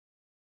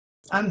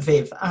I'm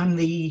Viv. I'm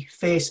the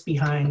face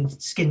behind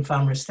Skin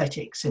Farmer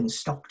Aesthetics in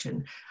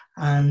Stockton,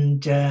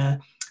 and I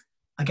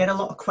get a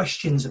lot of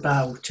questions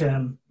about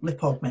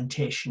lip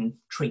augmentation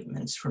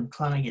treatments from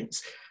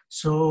clients.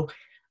 So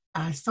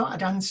I thought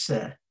I'd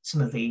answer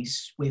some of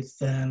these with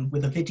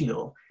a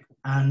video.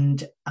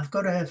 And I've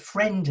got a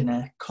friend and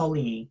a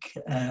colleague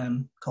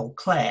called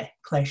Claire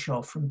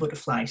Shaw from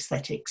Butterfly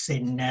Aesthetics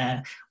in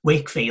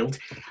Wakefield,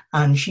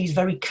 and she's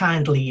very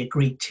kindly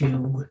agreed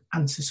to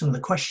answer some of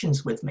the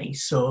questions with me.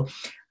 So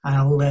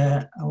I'll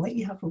let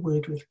you have a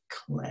word with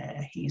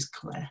Claire. Here's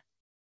Claire.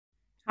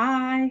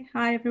 Hi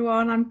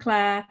everyone, I'm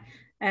Claire,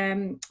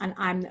 and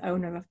I'm the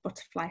owner of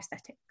Butterfly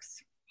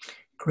Aesthetics.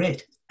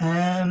 Great.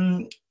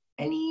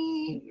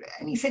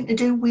 Anything to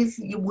do with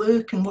your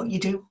work and what you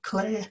do,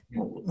 Claire?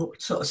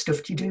 What sort of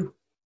stuff do you do?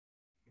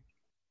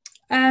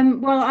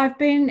 Well, I've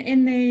been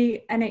in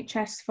the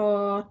NHS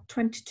for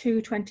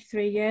 22,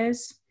 23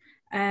 years.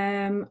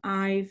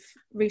 I've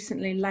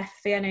recently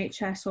left the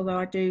NHS, although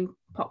I do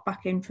pop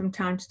back in from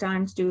time to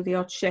time to do the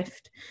odd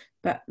shift,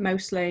 but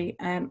mostly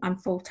I'm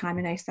full-time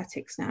in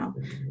aesthetics now.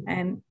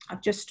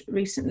 I've just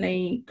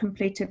recently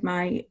completed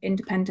my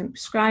independent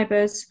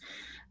prescribers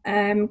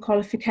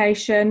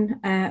qualification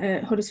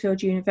at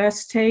Huddersfield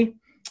University,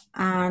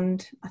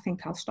 and I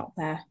think I'll stop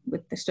there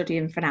with the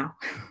studying for now.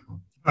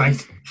 Right,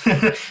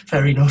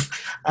 fair enough.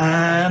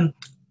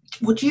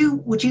 Would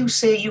you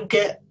say you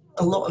get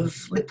a lot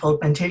of lip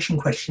augmentation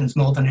questions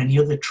more than any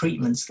other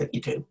treatments that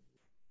you do?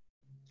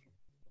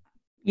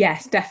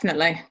 Yes,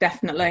 definitely.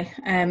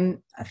 I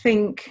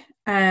think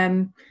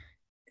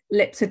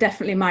lips are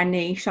definitely my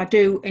niche. I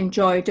do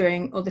enjoy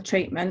doing other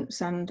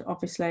treatments, and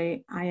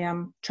obviously I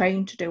am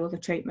trained to do other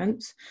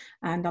treatments,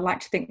 and I like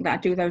to think that I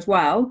do those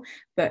well,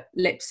 but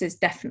lips is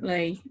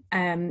definitely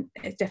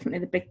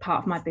the big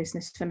part of my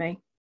business for me.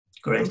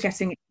 Great. I'm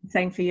guessing it's the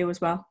same for you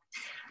as well.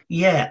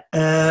 Yeah.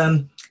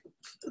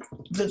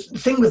 The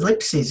thing with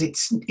lips is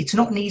it's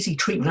not an easy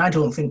treatment, I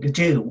don't think, to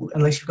do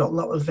unless you've got a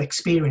lot of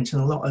experience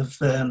and a lot of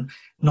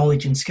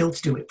knowledge and skill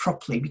to do it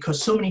properly,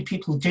 because so many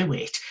people do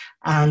it,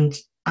 and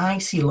I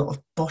see a lot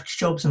of botch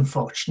jobs,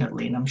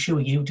 unfortunately, and I'm sure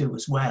you do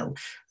as well.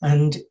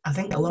 And I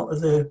think a lot of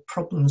the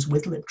problems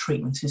with lip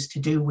treatments is to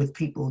do with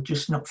people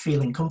just not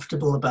feeling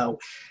comfortable about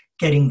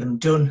getting them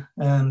done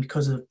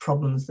because of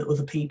problems that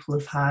other people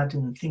have had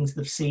and things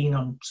they've seen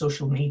on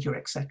social media,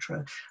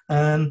 etc.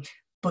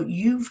 But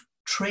you've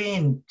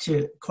trained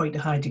to quite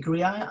a high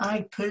degree.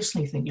 I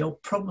personally think you're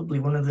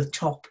probably one of the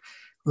top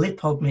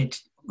lip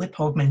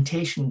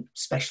augmentation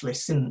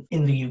specialists in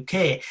the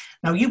UK.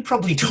 Now, you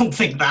probably don't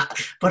think that,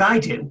 but I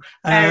do.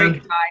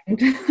 Very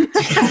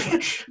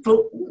kind. But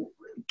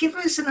give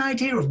us an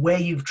idea of where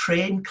you've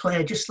trained,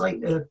 Claire, just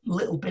like a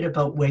little bit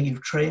about where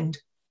you've trained.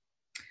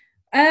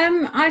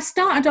 I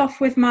started off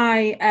with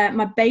my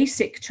my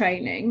basic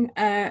training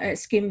at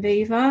Skin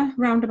Viva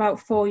around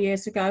about 4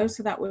 years ago.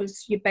 So that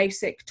was your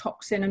basic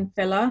toxin and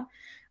filler.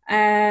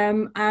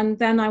 And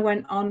then I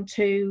went on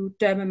to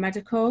Derma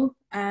Medical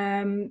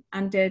and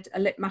did a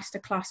lip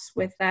masterclass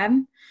with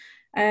them.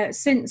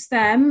 Since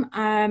then,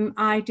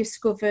 I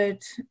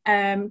discovered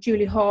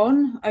Julie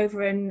Horn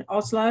over in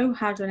Oslo,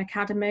 had an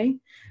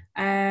academy.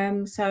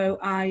 So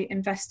I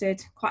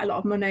invested quite a lot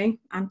of money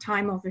and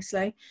time,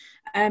 obviously,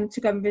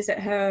 to go and visit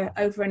her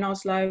over in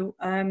Oslo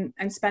and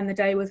spend the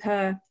day with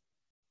her.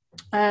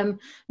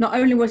 Not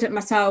only was it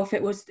myself,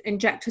 it was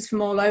injectors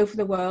from all over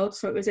the world,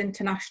 so it was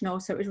international,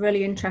 so it was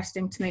really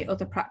interesting to meet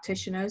other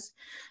practitioners.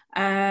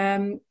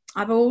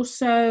 I've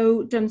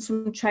also done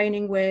some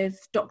training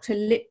with Dr.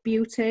 Lip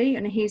Beauty,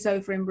 and he's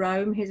over in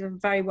Rome. He's a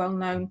very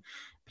well-known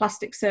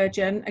plastic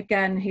surgeon.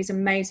 Again, he's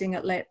amazing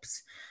at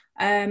lips.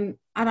 And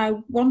I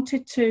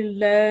wanted to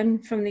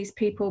learn from these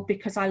people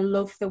because I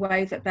love the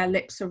way that their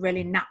lips are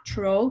really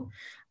natural,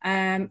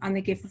 and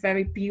they give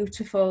very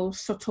beautiful,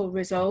 subtle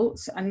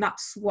results. And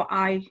that's what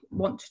I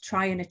want to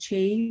try and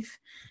achieve.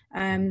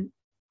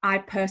 I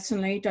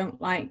personally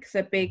don't like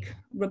the big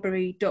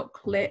rubbery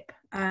duck lip.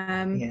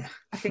 I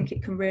think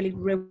it can really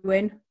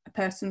ruin a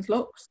person's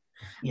looks.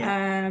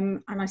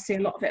 And I see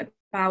a lot of it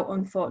about,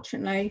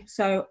 unfortunately.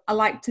 So I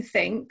like to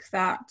think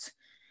that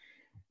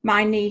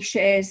my niche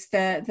is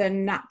the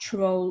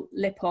natural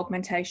lip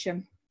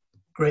augmentation.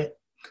 Great.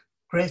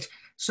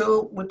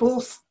 So we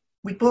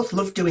both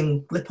love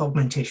doing lip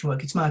augmentation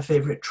work. It's my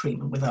favourite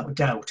treatment without a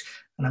doubt,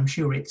 and I'm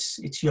sure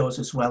it's yours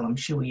as well. I'm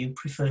sure you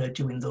prefer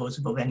doing those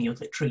above any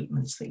other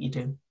treatments that you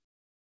do.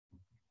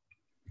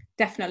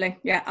 Definitely,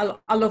 yeah,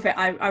 I love it.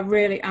 I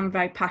really am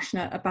very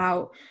passionate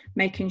about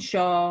making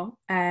sure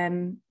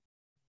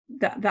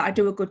that I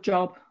do a good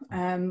job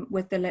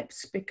with the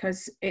lips,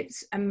 because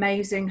it's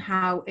amazing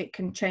how it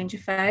can change a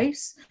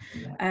face.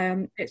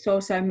 It's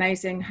also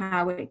amazing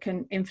how it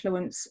can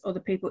influence other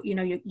people, you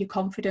know, your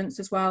confidence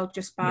as well,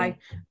 just by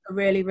a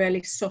really,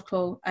 really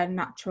subtle and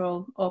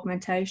natural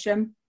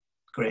augmentation.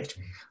 Great.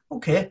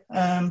 Okay,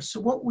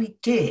 so what we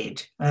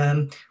did,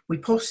 we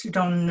posted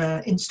on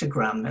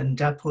Instagram, and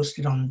I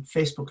posted on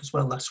Facebook as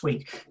well last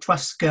week, to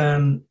ask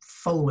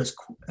followers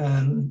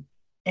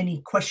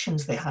any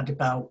questions they had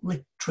about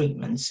lip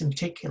treatments in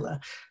particular.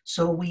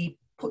 So we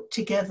put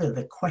together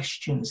the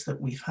questions that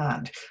we've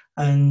had,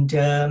 and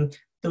there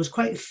was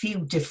quite a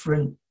few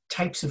different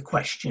types of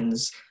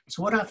questions.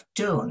 So what I've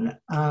done,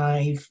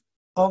 I've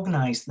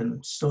organised them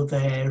so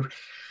they're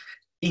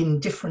in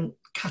different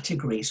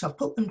categories. So I've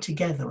put them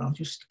together. I'll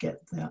just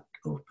get that up.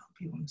 I'll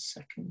be 1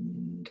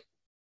 second.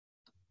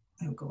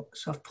 There we go.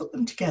 So I've put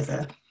them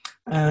together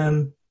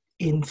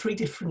in 3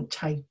 different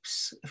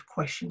types of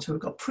questions. So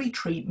we've got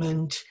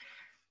pre-treatment,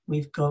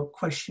 we've got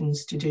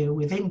questions to do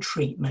with in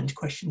treatment,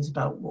 questions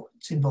about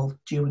what's involved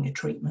during a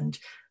treatment,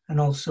 and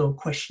also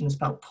questions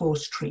about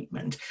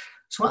post-treatment.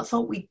 So what I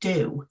thought we'd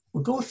do,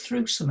 we'll go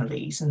through some of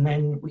these and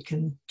then we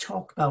can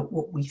talk about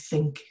what we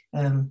think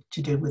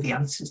to do with the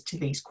answers to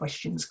these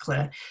questions,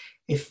 Claire,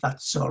 if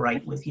that's all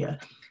right with you.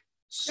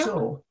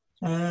 So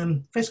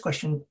first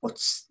question,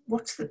 what's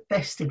the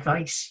best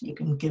advice you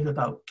can give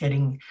about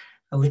getting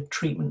a lip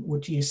treatment,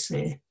 would you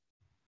say,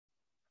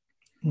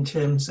 in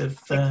terms of...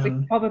 I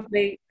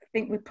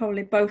think we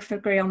probably both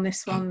agree on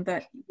this one,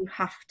 that you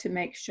have to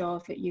make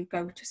sure that you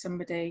go to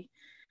somebody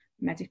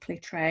medically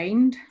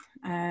trained.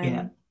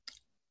 Yeah.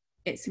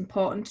 It's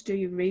important to do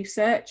your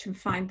research and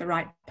find the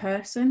right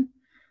person.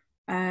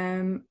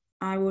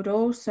 I would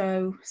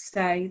also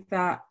say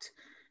that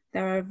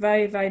there are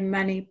very, very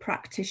many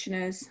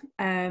practitioners,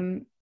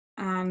 and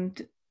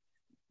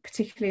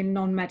particularly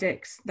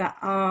non-medics, that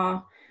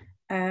are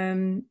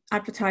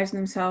advertising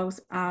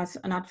themselves as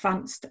an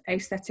advanced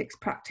aesthetics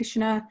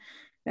practitioner.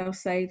 They'll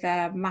say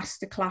they're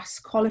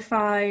masterclass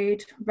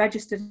qualified,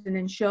 registered and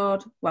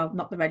insured. Well,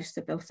 not the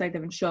registered, they'll say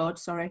they're insured,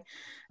 sorry.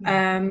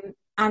 Yeah.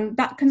 And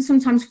that can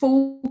sometimes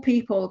fool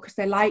people because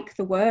they like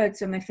the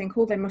words and they think,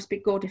 oh, they must be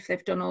good if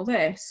they've done all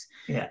this.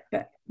 Yeah.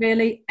 But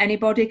really,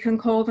 anybody can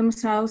call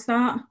themselves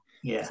that.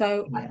 Yeah.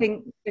 So I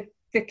think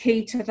the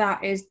key to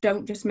that is,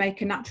 don't just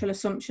make a natural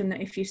assumption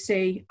that if you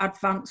see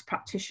advanced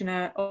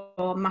practitioner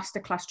or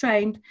masterclass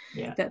trained,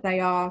 that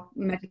they are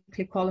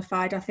medically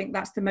qualified. I think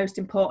that's the most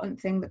important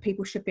thing that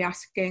people should be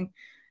asking.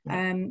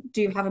 Do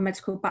you have a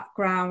medical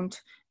background?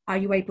 Are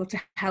you able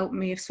to help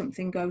me if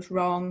something goes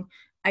wrong?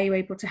 Are you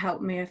able to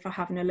help me if I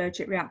have an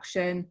allergic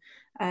reaction?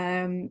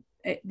 They're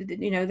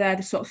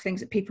the sort of things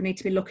that people need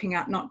to be looking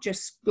at, not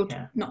just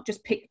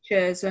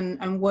pictures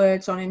and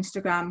words on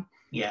Instagram.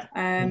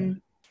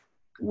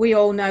 We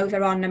all know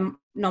there are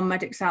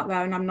non-medics out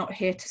there, and I'm not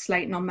here to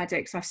slate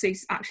non-medics. I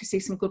actually see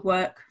some good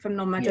work from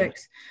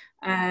non-medics.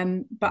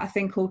 But I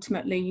think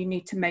ultimately you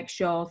need to make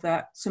sure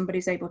that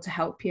somebody's able to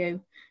help you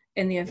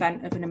in the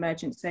event of an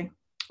emergency.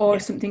 Or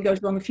if something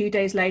goes wrong a few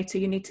days later,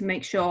 you need to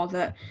make sure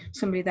that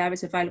somebody there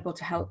is available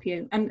to help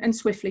you, and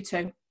swiftly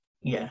too.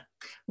 Yeah.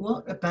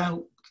 What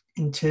about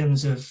in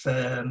terms of,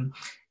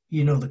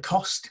 the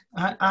cost?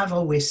 I've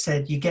always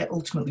said you get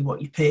ultimately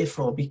what you pay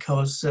for,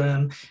 because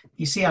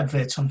you see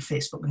adverts on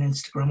Facebook and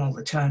Instagram all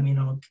the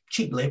time,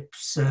 cheap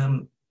lips,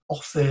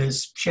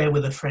 offers, share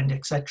with a friend,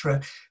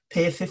 etc.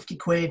 Pay 50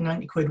 quid,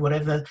 90 quid,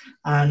 whatever.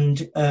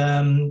 And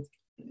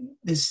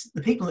there's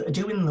the people that are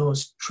doing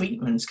those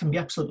treatments can be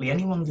absolutely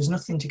anyone. There's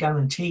nothing to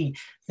guarantee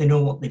they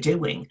know what they're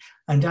doing.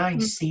 And I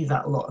see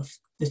that a lot of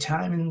the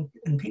time.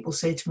 And people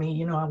say to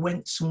me, I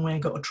went somewhere,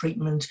 got a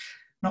treatment,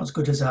 not as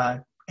good as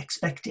I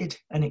expected,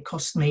 and it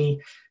cost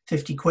me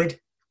 50 quid.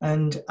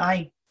 And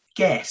I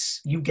guess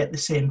you get the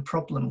same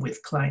problem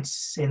with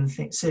clients, same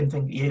thing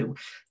to you.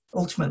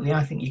 Ultimately,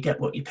 I think you get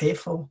what you pay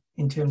for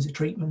in terms of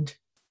treatment.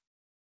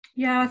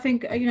 Yeah, I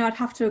think, I'd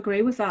have to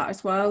agree with that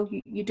as well.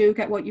 You do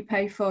get what you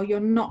pay for. You're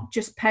not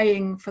just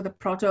paying for the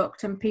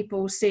product, and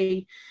people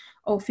see,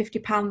 oh,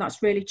 £50,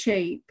 that's really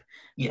cheap.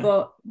 Yeah.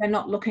 But they're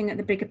not looking at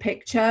the bigger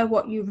picture.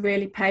 What you're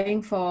really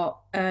paying for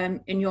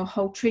in your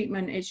whole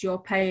treatment is you're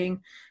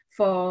paying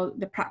for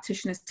the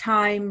practitioner's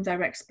time,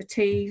 their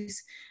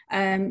expertise,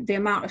 the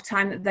amount of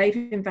time that they've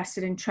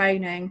invested in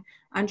training.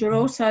 And you're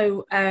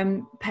also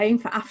paying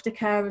for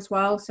aftercare as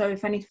well. So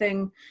if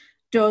anything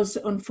does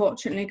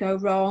unfortunately go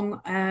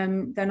wrong,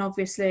 then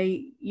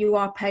obviously you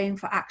are paying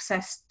for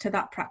access to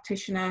that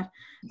practitioner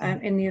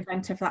in the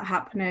event of that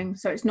happening.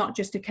 So it's not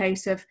just a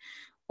case of,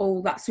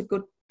 oh, that's a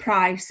good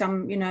price,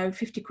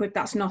 50 quid,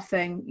 that's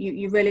nothing.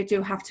 You really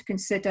do have to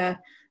consider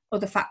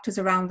other factors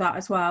around that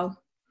as well.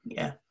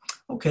 Yeah.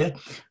 Okay.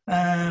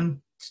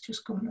 Let's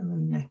just go on to the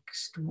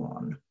next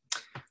one.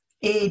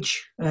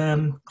 Age,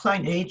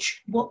 client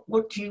age.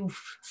 What do you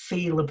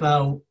feel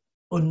about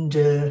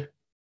under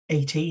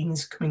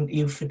 18s coming to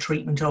you for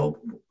treatment, or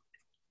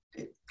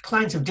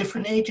clients of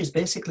different ages?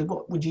 Basically,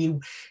 what would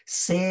you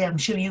say? I'm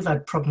sure you've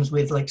had problems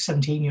with like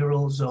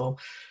 17-year-olds or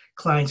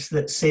clients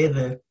that say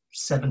they're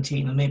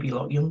 17 and maybe a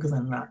lot younger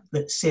than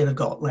that say they've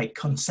got like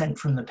consent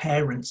from the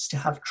parents to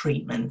have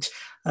treatment.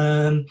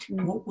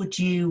 What would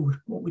you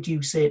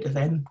say to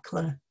them,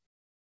 Claire?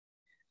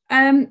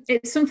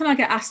 It's something I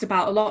get asked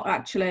about a lot,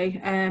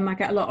 actually. I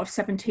get a lot of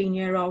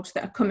 17-year-olds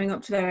that are coming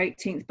up to their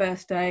 18th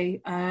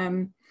birthday.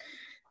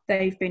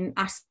 They've been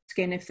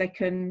asking if they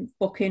can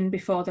book in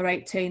before they're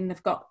 18.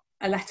 They've got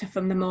a letter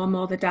from the mum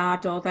or the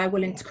dad, or they're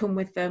willing to come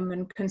with them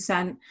and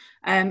consent,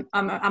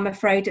 I'm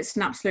afraid it's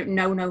an absolute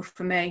no-no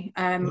for me.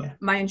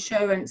 My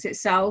insurance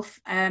itself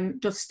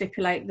does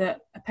stipulate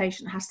that a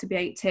patient has to be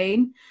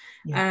 18,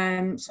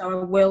 so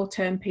I will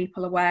turn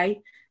people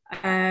away.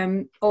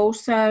 I'm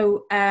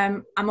also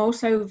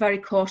very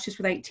cautious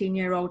with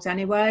 18-year-olds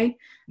anyway.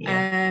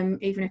 Even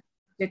if I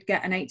did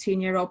get an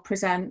 18-year-old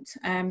present,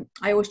 I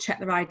always check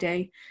their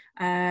ID,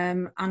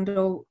 and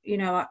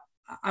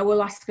I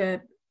will ask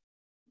a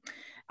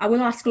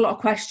lot of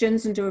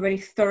questions and do a really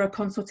thorough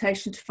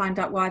consultation to find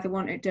out why they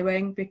want it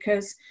doing,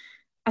 because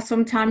I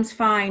sometimes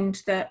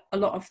find that a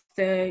lot of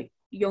the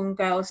young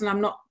girls, and I'm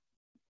not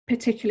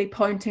particularly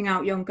pointing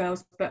out young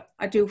girls, but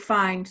I do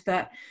find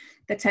that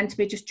they tend to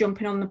be just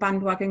jumping on the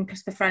bandwagon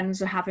because their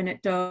friends are having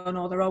it done,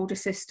 or their older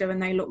sister,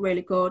 and they look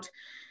really good.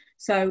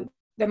 So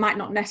they might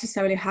not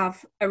necessarily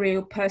have a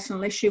real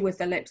personal issue with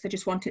their lips. They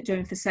just want it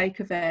doing for the sake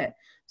of it.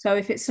 So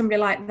if it's somebody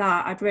like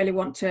that, I'd really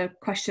want to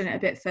question it a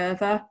bit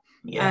further.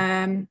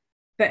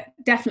 But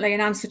definitely,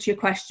 in answer to your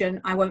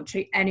question, I won't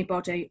treat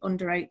anybody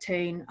under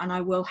 18, and I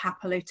will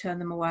happily turn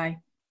them away.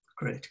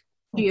 Great.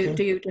 Do you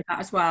do that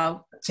as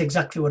well? That's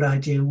exactly what I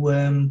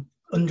do.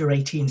 Under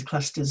 18 is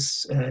classed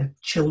as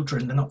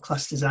children; they're not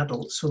classed as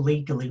adults. So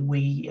legally,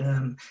 we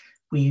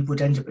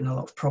would end up in a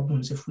lot of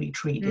problems if we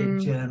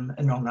treated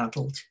a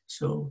non-adult.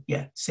 So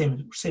yeah,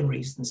 same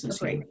reasons as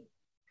you.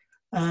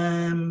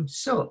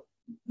 So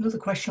another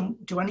question: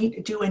 do I need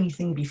to do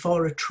anything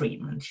before a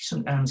treatment? You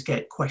sometimes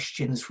get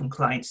questions from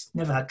clients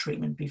never had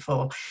treatment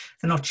before.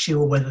 They're not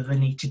sure whether they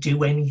need to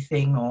do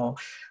anything, or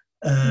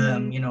they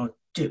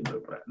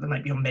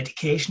might be on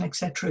medication,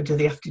 etc. Do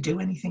they have to do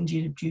anything?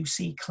 Do you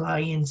see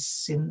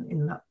clients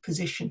in that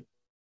position?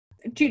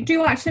 Do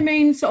you actually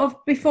mean sort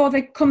of before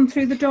they come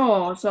through the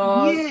doors?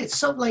 Or? Yeah, it's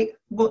sort of like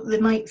what they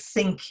might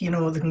think, they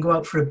can go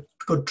out for a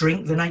good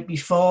drink the night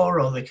before,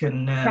 or they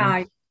can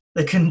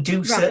they can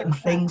do certain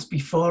things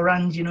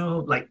beforehand,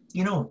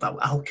 about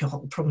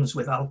alcohol, problems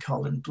with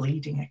alcohol and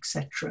bleeding,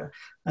 etc.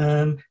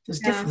 There's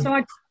different...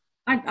 So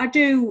I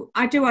do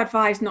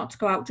advise not to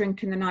go out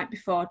drinking the night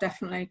before,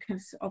 definitely,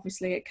 because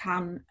obviously it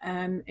can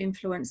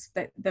influence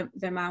the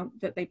amount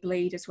that they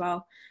bleed as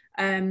well.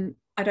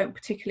 I don't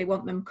particularly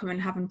want them coming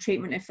and having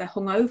treatment if they're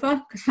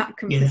hungover, because that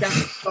can present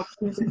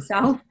problems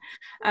itself.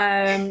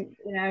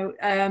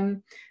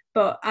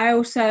 But I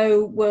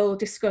also will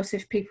discuss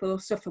if people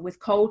suffer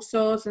with cold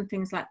sores and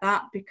things like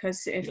that,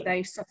 because if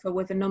they suffer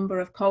with a number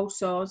of cold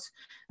sores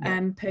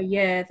per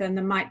year, then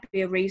there might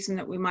be a reason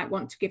that we might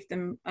want to give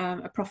them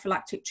a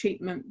prophylactic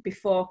treatment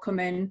before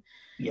coming.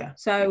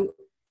 So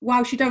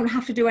whilst you don't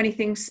have to do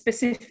anything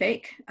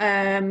specific,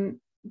 then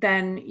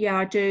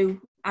I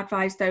do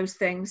advise those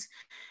things.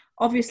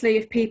 Obviously,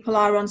 if people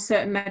are on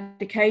certain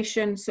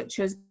medications, such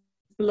as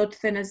blood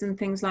thinners and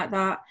things like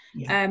that,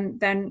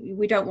 then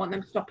we don't want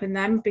them stopping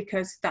them,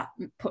 because that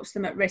puts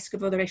them at risk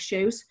of other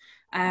issues.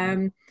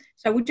 So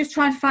we're just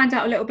trying to find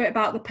out a little bit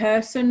about the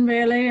person,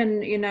 really, and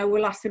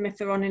we'll ask them if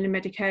they're on any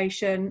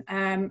medication,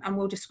 and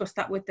we'll discuss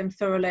that with them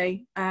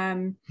thoroughly.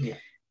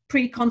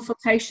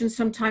 Pre-consultation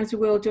sometimes we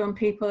will do on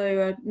people who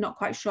are not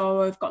quite sure,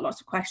 or have got lots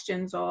of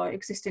questions or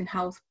existing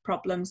health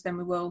problems. Then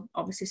we will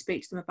obviously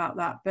speak to them about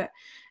that. But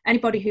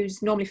anybody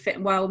who's normally fit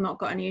and well, not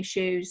got any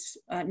issues,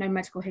 no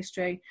medical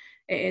history,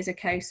 it is a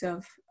case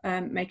of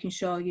making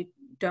sure you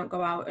don't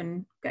go out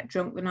and get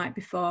drunk the night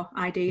before,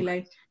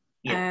 ideally.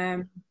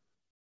 And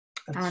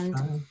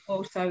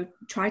also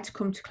try to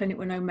come to clinic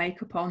with no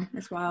makeup on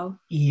as well.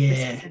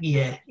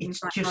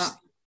 It's like just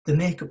the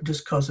makeup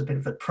does cause a bit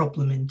of a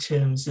problem in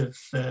terms of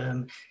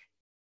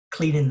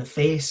cleaning the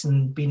face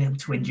and being able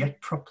to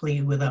inject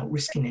properly without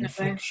risking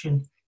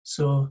infection.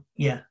 So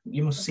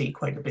you must see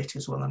quite a bit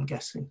as well, I'm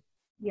guessing.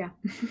 Right,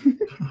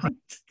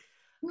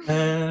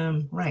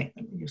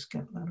 let me just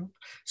get that up.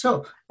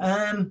 So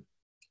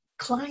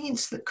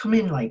clients that come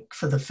in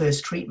for the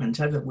first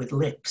treatment ever with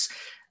lips,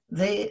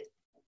 they're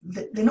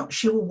not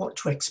sure what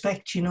to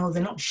expect.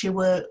 They're not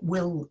sure,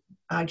 will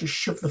I just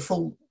shove the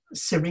full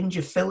syringe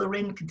of filler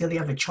in? Do they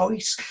have a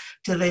choice?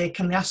 Can they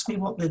ask me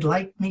what they'd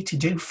like me to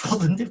do for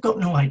them? They've got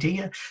no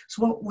idea.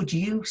 So what would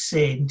you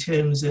say in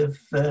terms of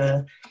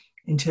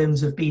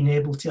being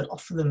able to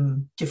offer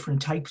them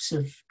different types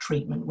of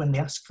treatment when they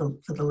ask for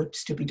the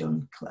lips to be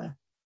done, Claire?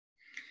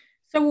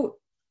 So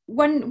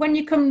when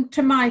you come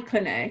to my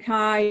clinic,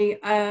 I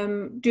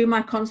do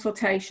my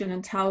consultation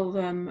and tell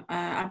them,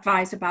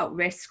 advise about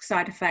risks,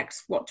 side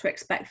effects, what to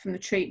expect from the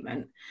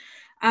treatment.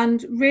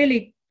 And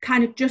really,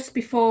 kind of just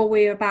before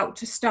we're about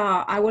to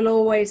start, I will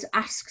always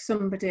ask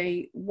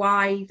somebody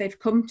why they've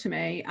come to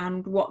me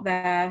and what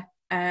their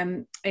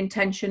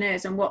intention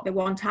is and what they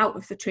want out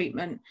of the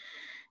treatment.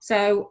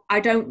 So I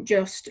don't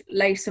just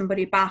lay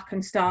somebody back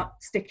and start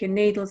sticking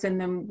needles in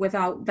them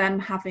without them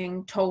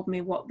having told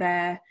me what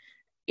their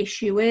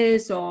issue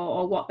is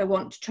or what they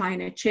want to try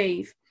and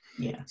achieve.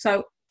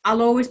 So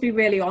I'll always be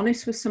really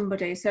honest with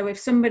somebody. So if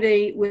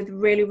somebody with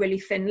really, really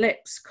thin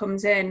lips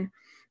comes in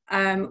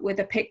with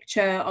a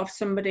picture of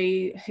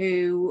somebody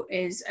who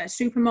is a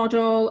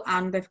supermodel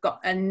and they've got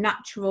a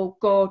natural,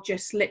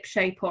 gorgeous lip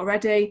shape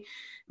already.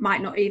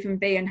 Might not even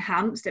be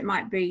enhanced. They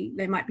might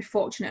be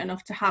fortunate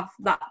enough to have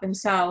that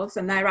themselves,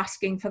 and they're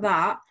asking for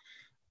that.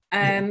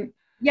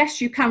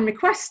 Yes, you can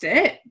request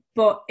it,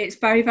 but it's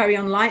very, very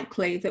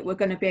unlikely that we're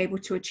going to be able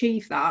to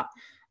achieve that,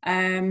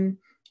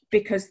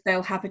 because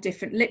they'll have a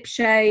different lip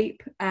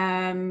shape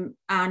and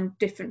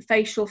different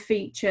facial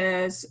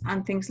features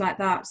and things like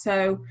that.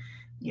 So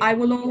I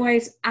will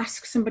always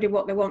ask somebody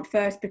what they want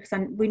first, because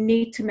we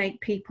need to make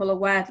people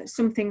aware that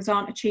some things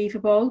aren't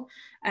achievable,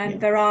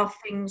 and there are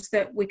things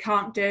that we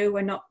can't do.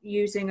 We're not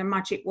using a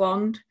magic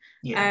wand.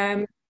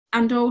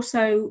 And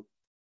also,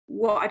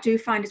 what I do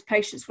find is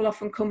patients will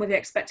often come with the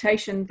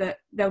expectation that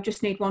they'll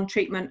just need one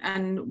treatment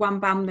and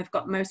wham bam, they've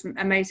got the most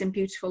amazing,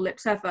 beautiful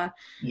lips ever.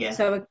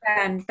 So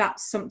again,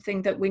 that's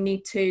something that we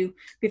need to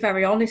be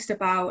very honest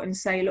about and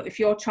say, look, if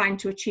you're trying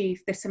to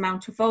achieve this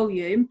amount of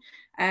volume,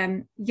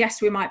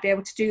 yes, we might be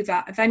able to do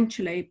that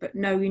eventually, but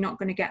no, you're not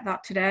going to get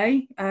that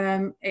today.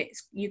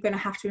 You're going to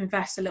have to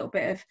invest a little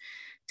bit of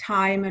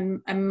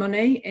time and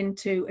money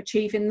into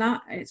achieving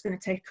that, and it's going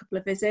to take a couple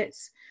of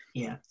visits.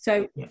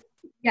 So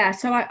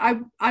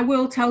I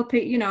will tell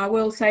people, I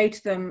will say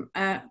to them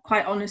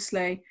quite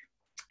honestly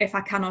if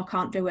I can or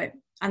can't do it,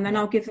 and then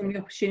I'll give them the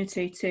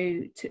opportunity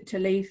to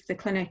leave the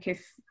clinic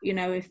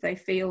if they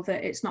feel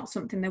that it's not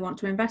something they want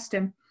to invest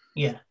in.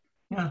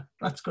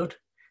 That's good.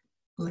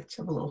 Let's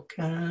have a look.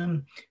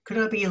 Could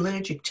I be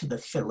allergic to the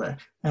filler?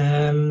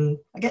 I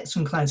get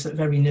some clients that are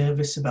very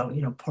nervous about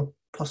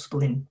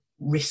possible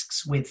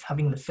risks with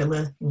having the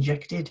filler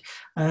injected.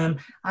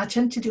 I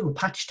tend to do a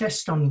patch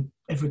test on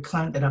every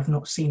client that I've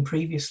not seen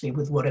previously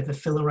with whatever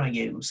filler I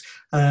use.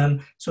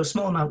 So a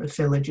small amount of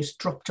filler just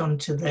dropped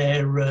onto onto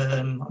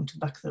the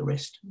back of the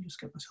wrist. Let me just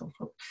get myself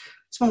up.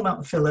 Small amount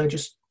of filler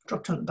just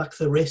dropped onto the back of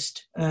the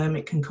wrist.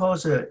 It can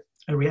cause a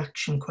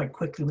reaction quite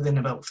quickly within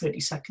about 30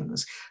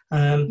 seconds.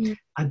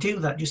 I do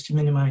that just to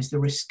minimize the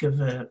risk of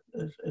a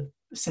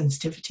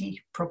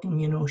sensitivity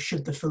problem,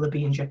 should the filler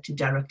be injected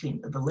directly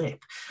into the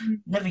lip.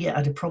 Never yet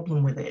had a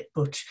problem with it,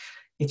 but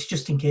it's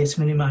just in case,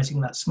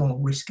 minimizing that small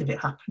risk of it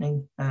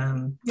happening.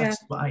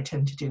 That's what I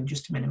tend to do,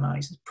 just to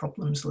minimize the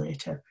problems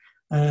later.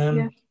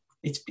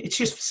 It's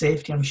just for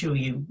safety. I'm sure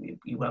you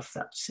have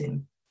that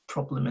same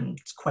problem and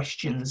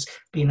questions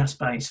being asked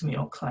by some of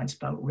your clients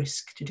about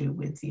risk to do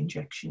with the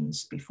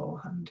injections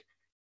beforehand.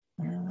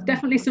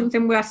 Definitely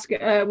something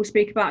we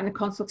speak about in the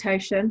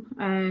consultation,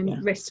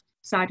 risk,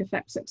 side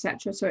effects,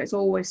 etc. So it's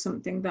always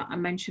something that I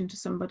mention to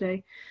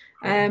somebody.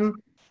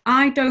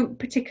 I don't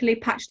particularly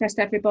patch test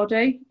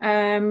everybody.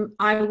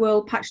 I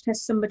will patch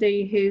test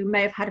somebody who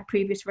may have had a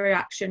previous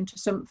reaction to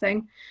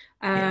something,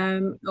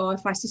 or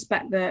if I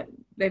suspect that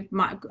they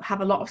might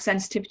have a lot of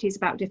sensitivities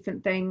about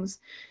different things,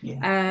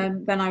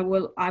 then I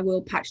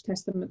will patch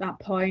test them at that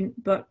point.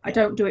 But I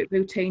don't do it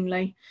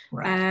routinely.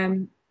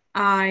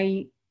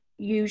 I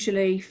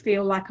usually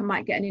feel like I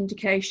might get an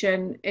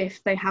indication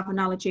if they have an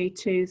allergy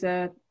to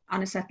the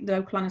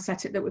local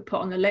anaesthetic that we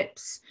put on the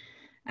lips.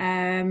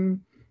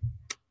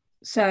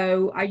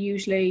 So I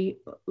usually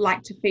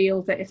like to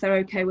feel that if they're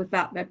okay with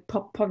that, they're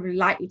probably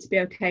likely to be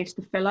okay to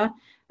the filler.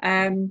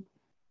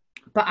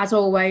 But as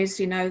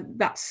always,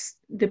 that's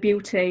the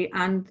beauty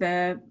and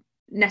the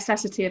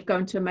necessity of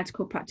going to a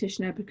medical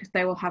practitioner, because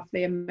they will have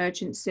the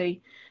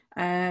emergency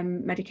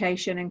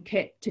medication and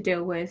kit to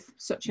deal with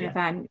such an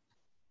event.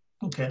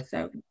 Okay.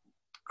 So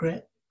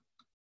great.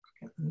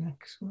 Get the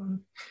next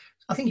one.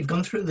 I think you've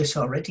gone through this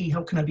already.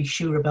 How can I be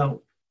sure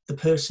about the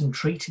person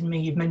treating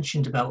me? You've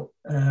mentioned about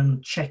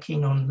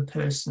checking on the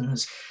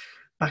person's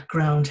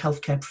background,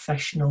 healthcare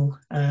professional.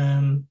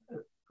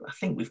 I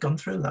think we've gone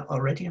through that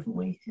already, haven't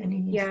we?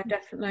 Yeah,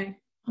 definitely.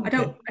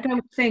 Okay. I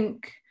don't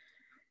think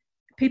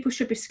people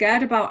should be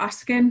scared about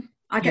asking.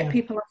 I get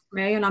people ask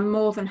me, and I'm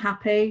more than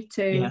happy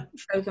to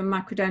show them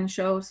my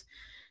credentials.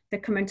 They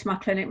come into my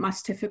clinic, my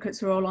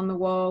certificates are all on the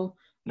wall.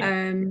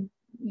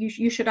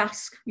 You should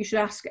ask. You should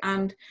ask,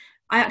 and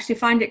I actually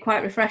find it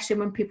quite refreshing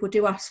when people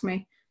do ask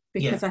me,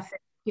 because I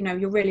think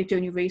you're really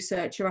doing your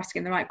research. You're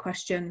asking the right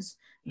questions,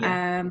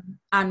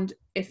 and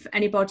if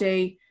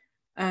anybody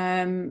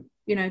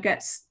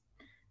gets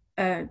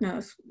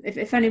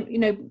if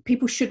any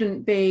people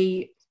shouldn't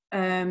be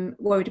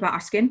worried about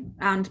asking,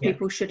 and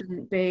people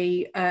shouldn't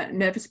be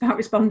nervous about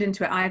responding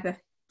to it either.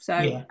 So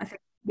I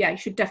think you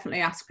should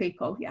definitely ask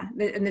people,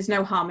 and there's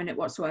no harm in it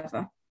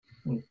whatsoever.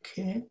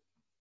 Okay,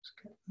 let's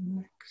get the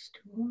next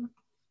one.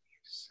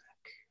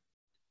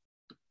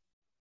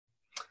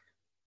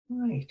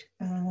 Right,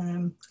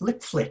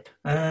 lip flip.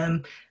 I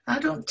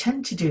don't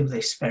tend to do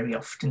this very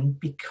often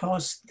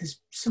because there's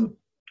some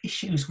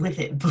issues with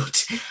it,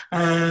 but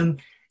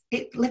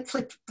lip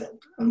flip,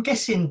 I'm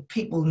guessing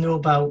people know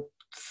about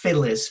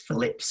fillers for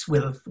lips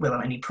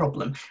without any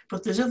problem,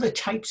 but there's other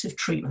types of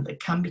treatment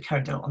that can be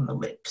carried out on the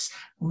lips,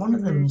 and one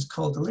of them is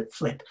called a lip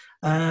flip.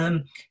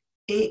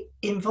 It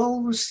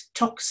involves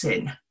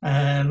toxin.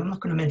 I'm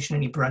not going to mention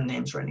any brand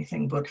names or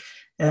anything, but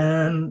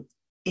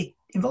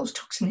involves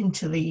toxin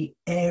into the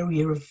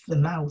area of the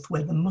mouth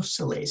where the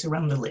muscle is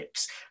around the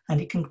lips, and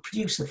it can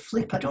produce a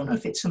flip. I don't know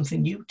if it's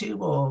something you do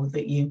or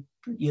that you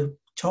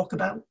talk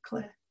about,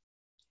 Claire.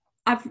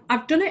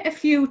 I've done it a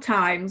few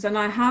times, and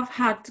I have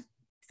had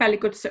fairly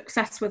good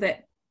success with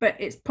it, but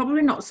it's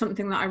probably not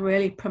something that I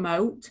really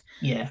promote.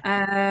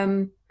 Yeah.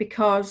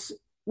 Because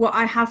what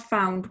I have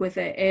found with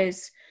it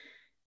is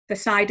the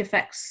side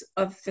effects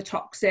of the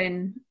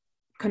toxin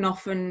can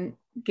often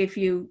give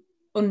you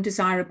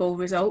undesirable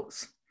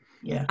results.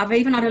 Yeah. I've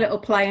even had a little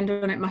play and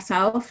done it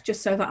myself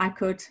just so that I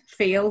could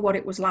feel what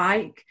it was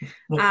like.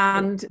 What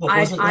was it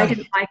like? I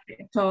didn't like it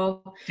at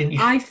all.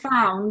 I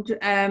found,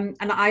 and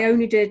I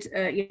only did,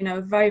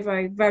 a very,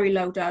 very, very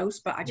low dose,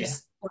 but I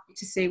just wanted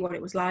to see what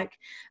it was like.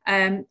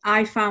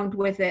 I found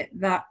with it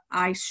that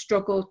I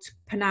struggled to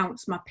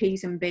pronounce my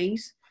P's and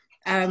B's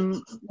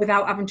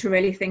without having to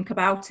really think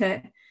about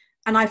it.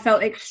 And I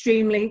felt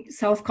extremely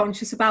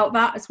self-conscious about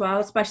that as well,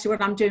 especially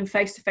when I'm doing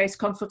face-to-face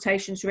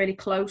consultations really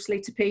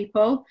closely to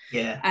people.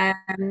 Yeah.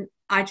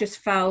 I just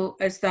felt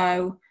as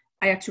though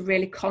I had to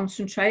really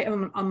concentrate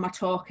on my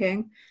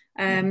talking.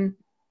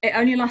 It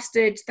only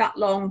lasted that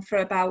long for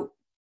about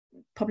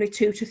probably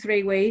 2 to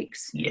 3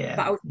 weeks. Yeah.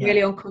 But I was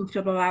really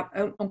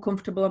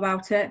uncomfortable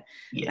about it.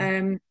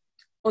 Yeah.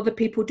 Other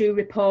people do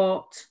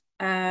report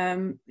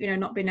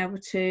not being able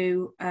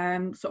to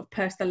sort of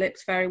purse their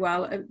lips very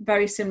well,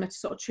 very similar to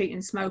sort of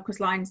treating smokers'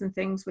 lines and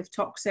things with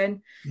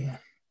toxin.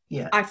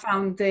 Yeah. I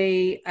found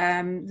the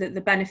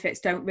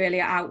benefits don't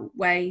really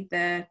outweigh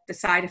the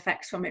side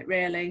effects from it,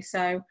 really.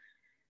 So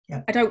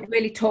I don't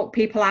really talk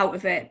people out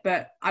of it,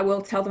 but I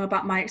will tell them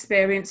about my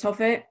experience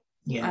of it.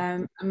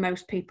 And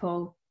most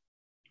people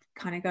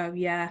kind of go,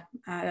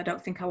 I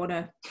don't think I want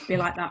to be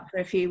like that for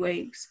a few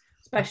weeks.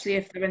 Especially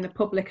if they're in the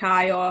public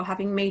eye or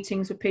having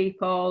meetings with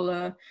people,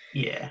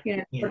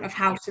 front of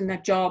house in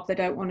their job, they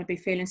don't want to be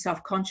feeling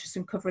self-conscious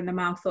and covering their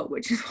mouth up,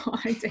 which is what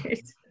I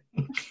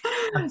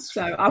did.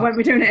 So I won't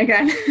be doing it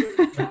again.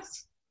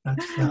 That's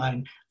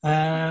fine.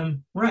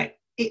 Right,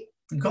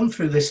 gone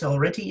through this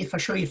already. If I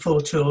show you a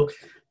photo,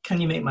 can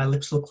you make my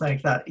lips look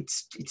like that?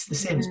 It's the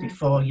same as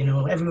before.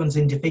 Everyone's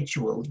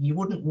individual. You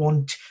wouldn't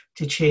want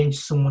to change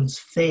someone's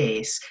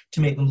face to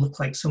make them look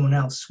like someone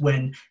else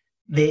when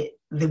they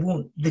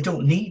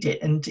don't need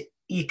it, and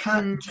you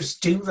can't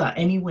just do that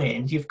anyway,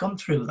 and you've gone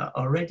through that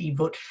already.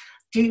 But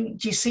do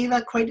you see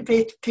that quite a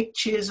bit?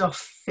 Pictures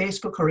off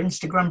Facebook or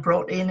Instagram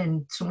brought in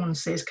and someone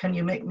says, can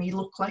you make me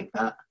look like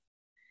that?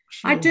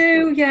 I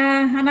do,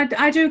 and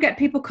I do get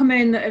people come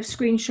in that have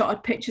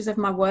screenshotted pictures of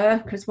my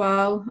work as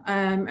well,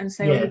 and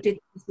say, you did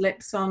these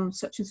lips on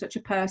such and such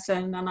a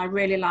person, and I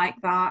really like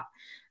that.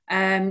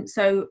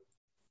 So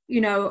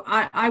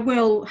I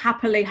will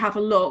happily have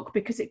a look,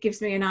 because it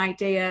gives me an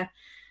idea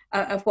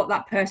of what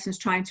that person's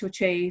trying to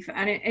achieve,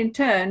 and in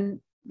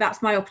turn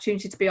that's my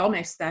opportunity to be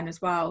honest then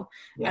as well.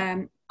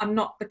 I'm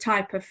not the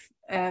type of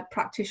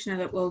practitioner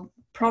that will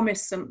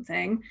promise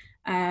something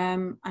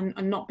and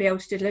not be able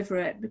to deliver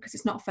it, because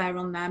it's not fair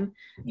on them.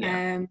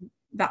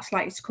 That's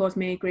likely to cause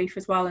me grief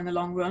as well in the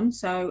long run,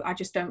 so I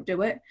just don't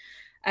do it.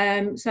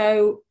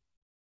 So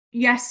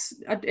yes,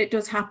 it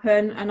does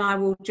happen, and I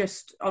will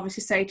just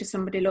obviously say to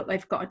somebody, look,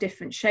 they've got a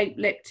different shaped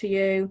lip to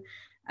you.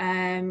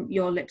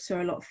 Your lips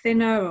are a lot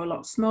thinner or a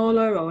lot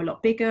smaller or a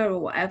lot bigger or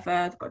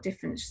whatever. They've got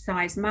different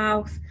size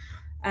mouth.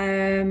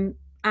 And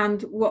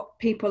what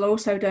people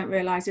also don't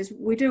realise is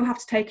we do have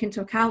to take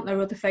into account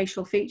their other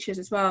facial features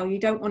as well. You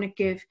don't want to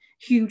give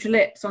huge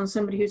lips on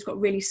somebody who's got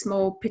really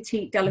small,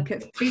 petite,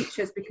 delicate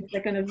features, because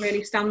they're going to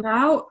really stand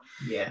out.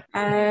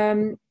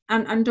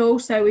 And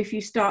also, if you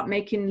start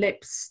making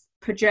lips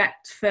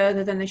project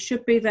further than they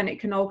should be, then it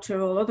can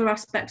alter all other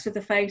aspects of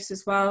the face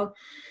as well.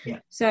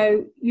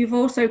 So you've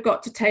also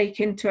got to take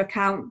into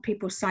account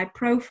people's side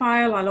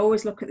profile. I'll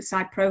always look at the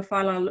side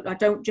profile. I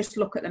don't just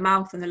look at the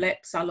mouth and the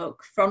lips. I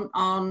look front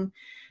on,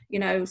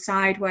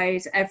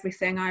 sideways,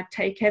 everything. I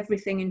take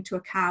everything into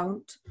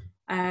account.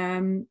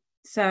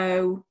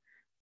 So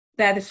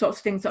they're the sorts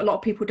of things that a lot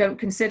of people don't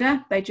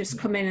consider. They just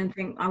come in and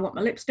think, I want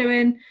my lips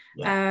doing.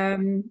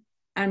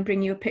 And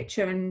bring you a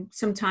picture, and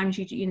sometimes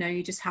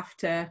you just have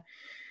to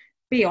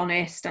be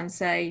honest and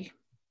say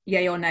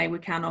yay or nay, we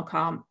can or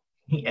can't.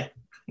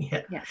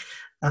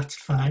 That's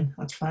fine.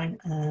 Let's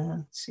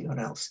see what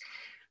else.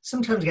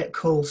 Sometimes you get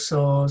cold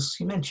sores.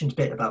 You mentioned a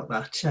bit about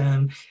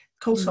that.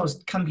 Cold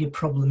sores can be a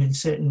problem in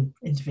certain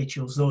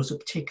individuals, those that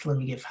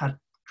particularly have had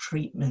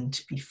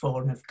treatment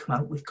before and have come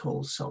out with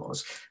cold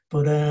sores.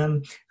 But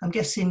I'm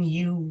guessing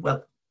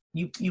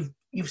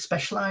you've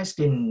specialised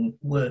in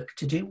work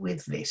to do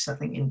with this, I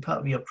think, in part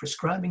of your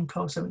prescribing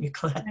course, haven't you,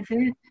 Claire? I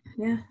did,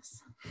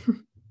 yes.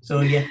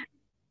 So,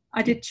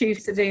 I did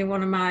choose to do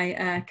one of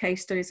my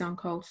case studies on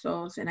cold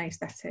sores in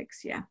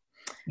aesthetics,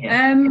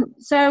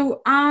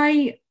 So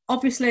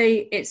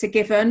obviously, it's a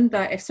given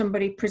that if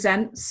somebody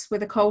presents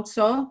with a cold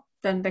sore,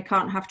 then they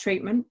can't have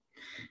treatment.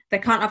 They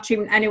can't have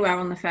treatment anywhere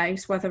on the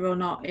face, whether or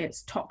not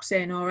it's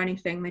toxin or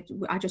anything.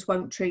 I just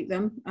won't treat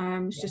them.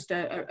 It's just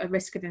a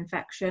risk of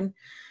infection.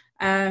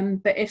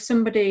 But if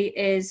somebody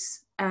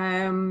is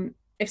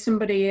if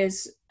somebody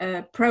is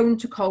prone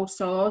to cold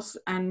sores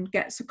and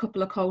gets a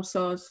couple of cold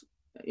sores,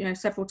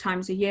 several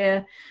times a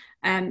year,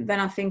 then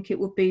I think it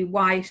would be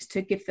wise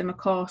to give them a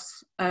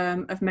course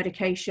of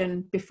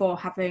medication before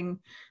having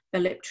the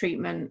lip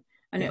treatment,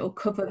 and it will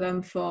cover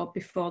them for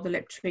before the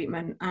lip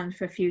treatment and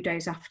for a few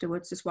days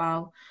afterwards as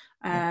well.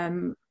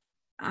 But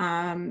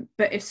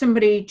if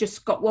somebody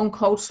just got one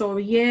cold sore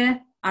a year,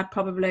 I'd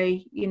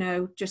probably,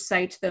 just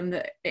say to them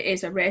that it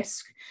is a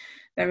risk.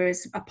 There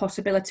is a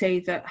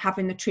possibility that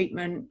having the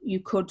treatment, you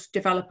could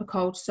develop a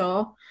cold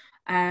sore.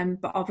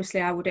 But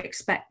obviously I would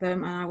expect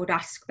them and I would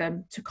ask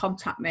them to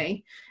contact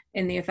me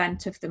in the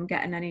event of them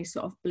getting any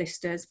sort of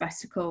blisters,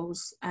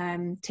 vesicles,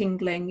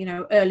 tingling,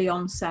 early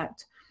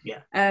onset.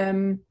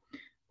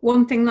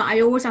 One thing that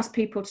I always ask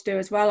people to do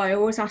as well, I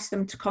always ask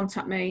them to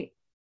contact me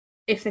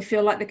if they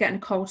feel like they're getting a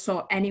cold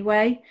sore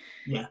anyway,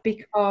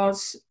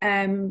 because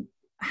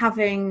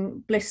having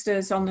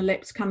blisters on the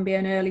lips can be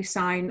an early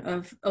sign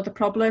of other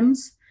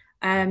problems.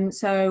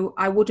 So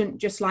I wouldn't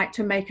just like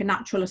to make a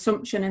natural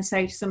assumption and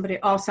say to somebody,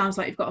 oh, sounds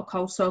like you've got a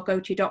cold sore, go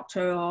to your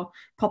doctor, or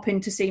pop in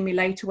to see me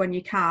later when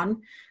you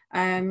can.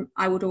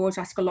 I would always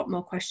ask a lot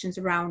more questions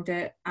around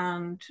it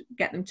and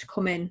get them to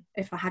come in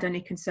if I had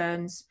any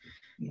concerns,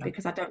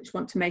 because I don't just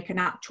want to make an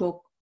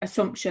actual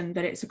assumption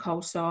that it's a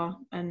cold sore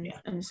and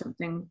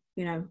something,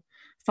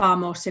 far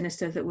more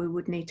sinister that we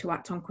would need to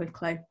act on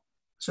quickly.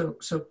 So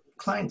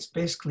clients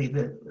basically,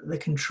 they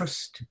can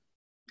trust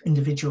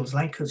individuals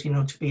like us,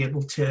 to be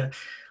able to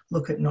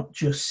look at not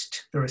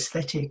just their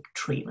aesthetic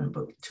treatment,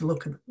 but to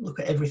look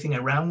at everything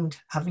around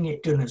having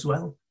it done as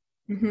well.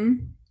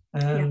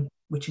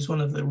 Which is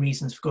one of the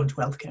reasons for going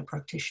to a healthcare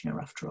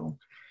practitioner after all.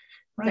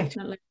 Right.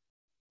 Definitely.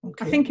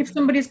 Okay. I think if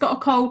somebody's got a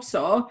cold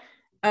sore,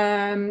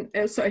 so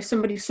if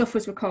somebody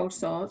suffers with cold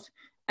sores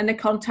and they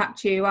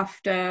contact you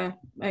after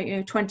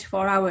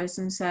 24 hours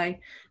and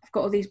say, I've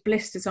got all these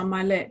blisters on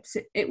my lips,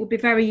 it would be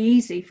very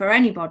easy for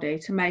anybody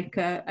to make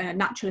a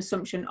natural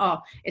assumption,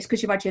 it's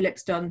because you've had your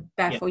lips done,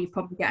 therefore you're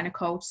probably getting a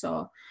cold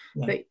sore.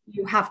 But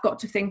you have got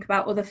to think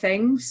about other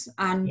things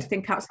and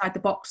think outside the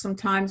box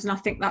sometimes, and I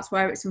think that's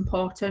where it's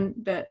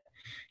important that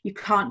you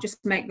can't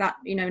just make that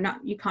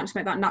you can't just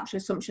make that natural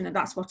assumption that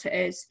that's what it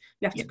is.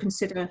 You have to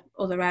consider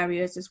other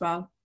areas as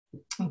well.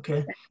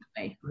 Okay.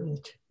 Definitely.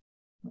 Great.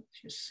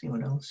 Let's just see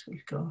what else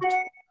we've got.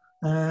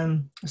 I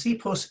see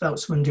posts about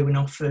someone doing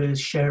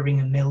offers, sharing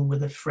a meal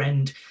with a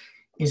friend.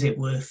 Is it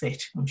worth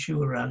it? I'm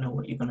sure I know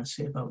what you're going to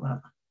say about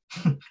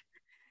that.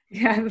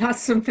 Yeah,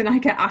 that's something I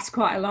get asked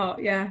quite a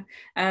lot. Yeah.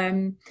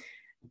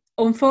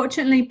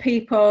 Unfortunately,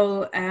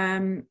 people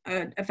are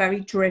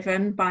very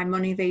driven by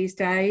money these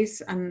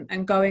days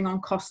and going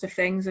on cost of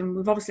things. And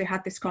we've obviously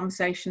had this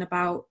conversation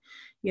about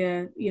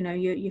your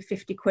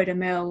 50 quid a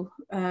mil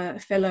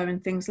filler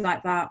and things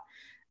like that.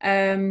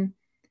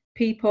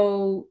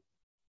 People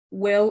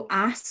will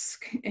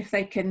ask if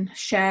they can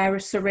share a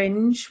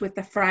syringe with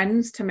their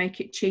friends to make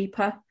it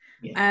cheaper.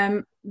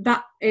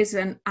 That is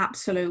an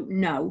absolute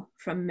no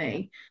from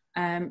me.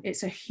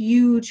 It's a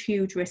huge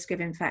risk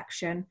of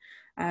infection.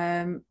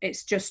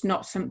 It's just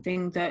not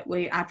something that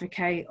we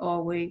advocate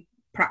or we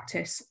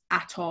practice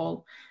at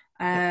all.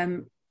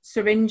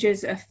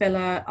 Syringes of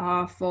filler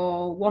are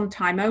for one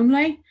time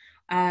only.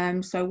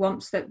 So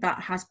once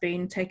that has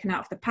been taken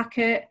out of the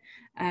packet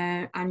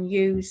and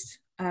used,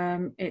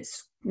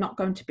 it's not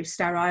going to be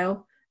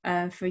sterile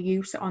for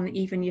use on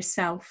even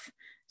yourself.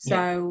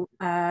 So,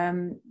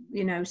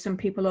 some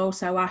people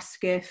also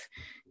ask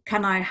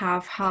can I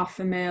have half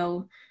a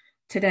mil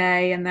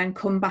today and then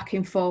come back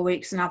in 4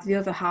 weeks and have the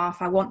other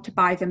half? I want to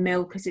buy the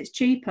mil because it's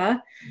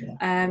cheaper.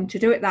 To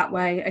do it that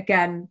way,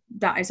 again,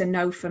 that is a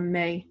no from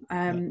me.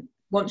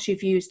 Once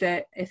you've used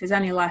it, if there's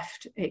any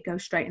left, it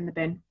goes straight in the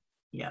bin.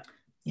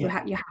 You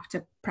have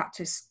to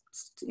practice,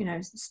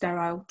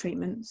 sterile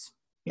treatments.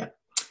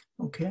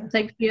 Okay.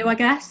 Same for you, I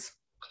guess.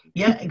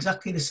 Yeah,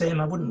 exactly the same.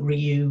 I wouldn't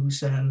reuse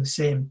the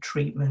same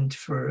treatment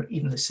for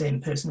even the same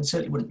person. I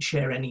certainly wouldn't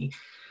share any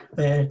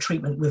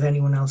treatment with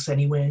anyone else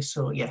anyway.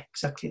 So yeah,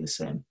 exactly the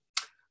same.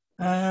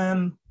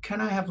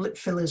 Can I have lip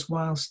fillers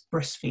whilst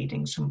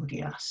breastfeeding?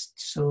 Somebody asked.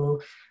 So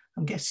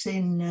I'm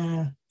guessing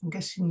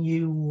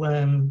you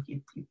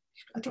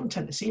I don't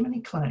tend to see many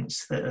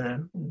clients that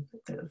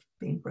have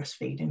been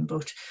breastfeeding,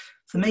 but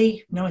for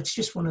me, no, it's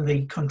just one of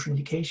the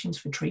contraindications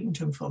for treatment,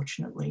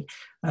 unfortunately.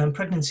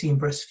 Pregnancy and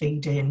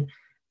breastfeeding,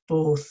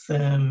 both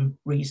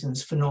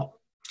reasons for not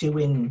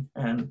doing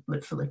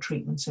lip filler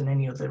treatments and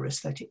any other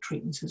aesthetic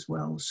treatments as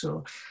well.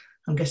 So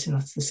I'm guessing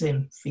that's the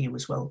same for you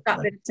as well.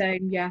 That's the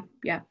same, yeah.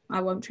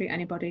 I won't treat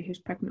anybody who's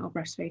pregnant or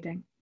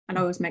breastfeeding. And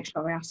I always make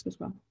sure I ask as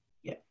well.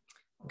 Yeah.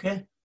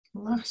 Okay.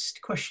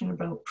 Last question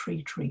about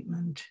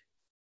pre-treatment.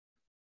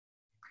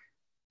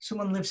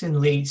 Someone lives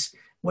in Leeds.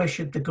 Where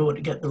should they go to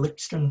get the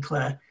lips done,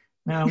 Claire?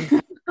 Now,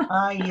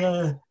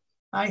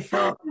 I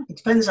thought it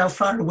depends how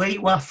far away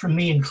you are from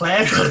me and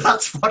Claire.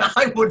 That's what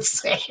I would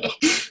say.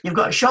 You've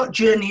got a short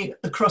journey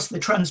across the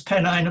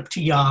Transpennine up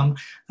to Yarm,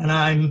 and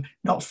I'm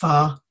not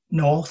far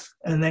north.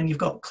 And then you've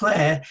got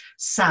Claire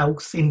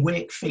south in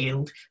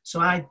Wakefield. So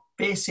I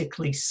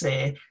basically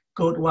say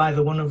go to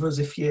either one of us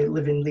if you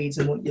live in Leeds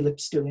and want your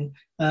lips doing.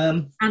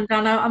 And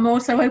I'm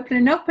also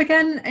opening up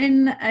again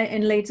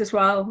in Leeds as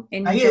well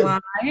in July.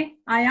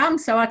 I am,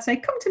 so I'd say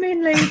come to me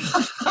in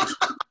Leeds.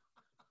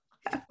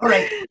 All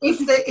right.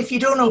 If you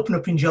don't open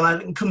up in July,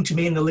 they can come to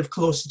me and they live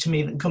closer to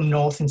me than come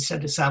north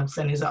instead of south.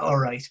 Then is that all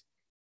right?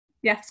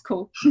 Yes,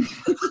 cool.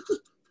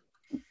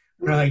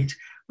 Right.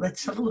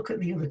 Let's have a look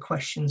at the other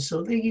questions.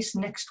 So these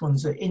next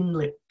ones are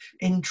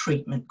in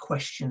treatment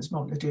questions,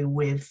 not to do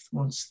with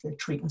once the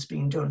treatment's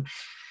being done.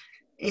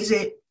 Is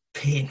it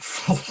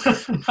painful?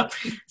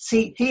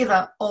 Hear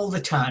that all the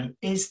time.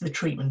 Is the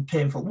treatment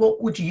painful?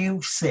 What would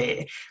you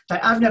say?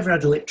 Like, I've never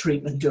had a lip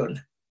treatment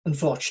done,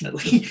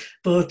 unfortunately,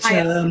 but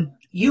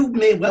you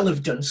may well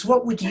have done. So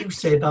what would you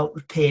say about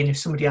the pain if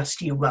somebody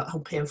asked you about how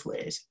painful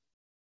it is?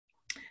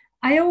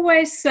 I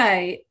always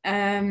say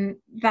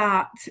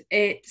that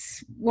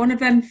it's one of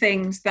them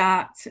things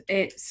that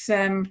it's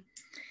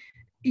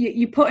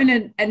you put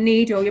in a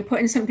needle, you're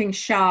putting something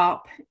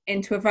sharp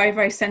into a very,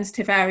 very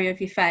sensitive area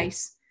of your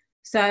face.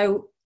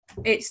 So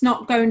it's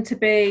not going to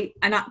be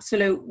an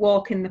absolute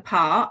walk in the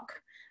park.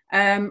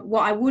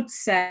 What I would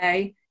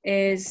say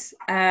is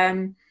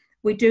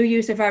we do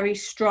use a very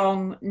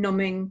strong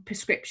numbing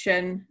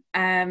prescription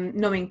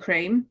numbing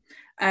cream,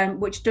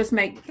 which does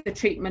make the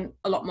treatment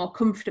a lot more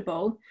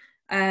comfortable.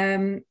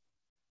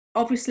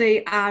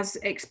 Obviously, as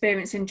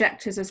experienced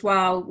injectors as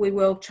well, we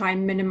will try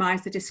and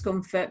minimize the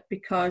discomfort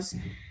because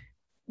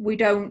we're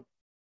not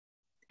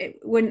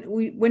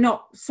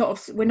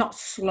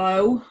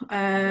slow.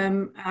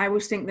 I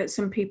always think that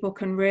some people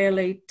can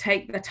really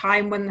take the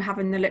time when they're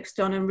having the lips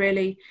done and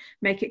really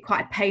make it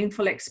quite a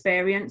painful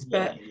experience.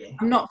 But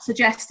I'm not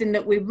suggesting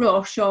that we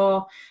rush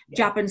or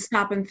jab and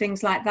snab and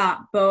things like that.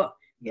 But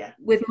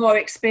with more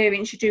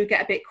experience, you do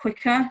get a bit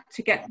quicker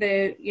to get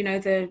the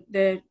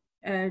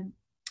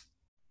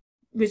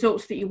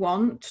results that you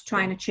want to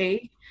try and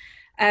achieve.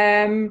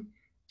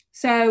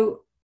 So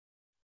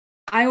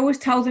I always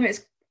tell them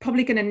it's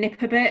probably going to nip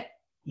a bit.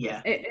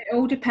 It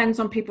all depends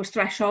on people's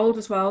threshold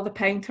as well, the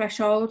pain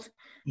threshold.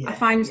 I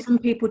find some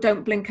people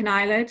don't blink an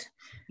eyelid.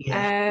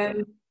 A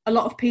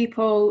lot of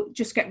people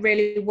just get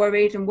really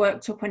worried and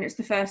worked up when it's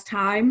the first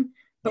time,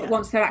 but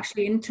once they're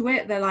actually into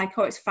it, they're like,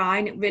 oh, it's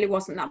fine, it really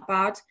wasn't that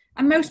bad.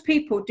 And most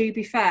people, to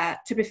be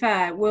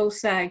fair, will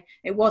say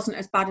it wasn't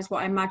as bad as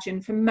what I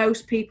imagined. For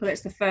most people,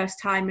 it's the first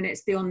time and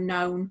it's the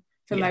unknown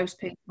for most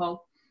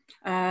people.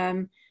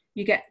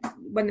 You get,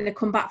 when they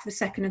come back for the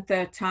second and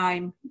third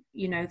time,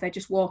 you know, they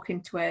just walk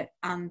into it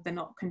and they're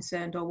not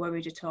concerned or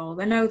worried at all.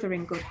 They know they're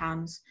in good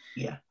hands.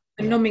 The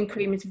numbing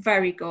cream is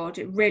very good.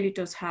 It really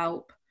does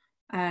help.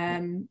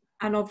 And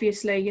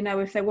obviously, you know,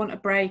 if they want a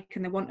break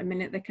and they want a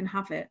minute, they can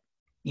have it.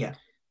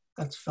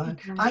 That's fine.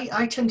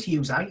 I tend to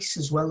use ice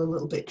as well a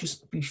little bit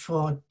just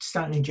before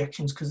starting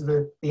injections because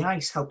the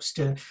ice helps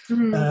to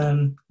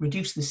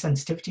reduce the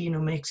sensitivity, you know,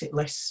 makes it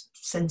less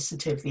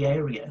sensitive, the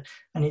area,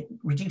 and it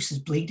reduces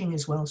bleeding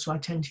as well. So I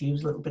tend to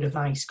use a little bit of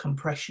ice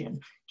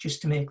compression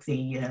just to make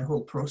the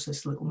whole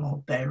process a little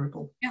more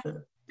bearable.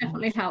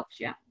 Definitely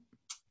helps,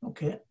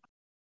 Okay.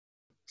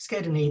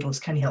 Scared of needles,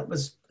 can you help?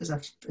 As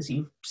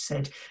you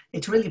said,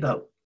 it's really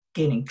about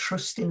gaining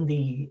trust in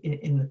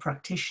the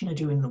practitioner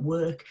doing the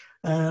work.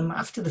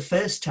 After the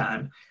first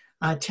time,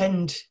 I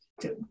tend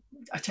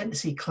to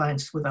see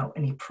clients without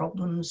any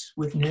problems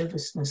with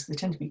nervousness. They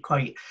tend to be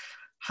quite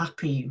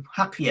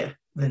happier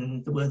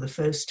than they were the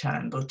first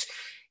time. But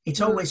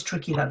it's always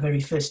tricky that very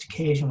first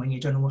occasion when you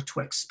don't know what to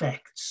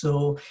expect.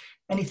 So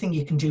anything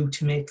you can do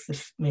to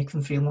make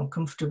them feel more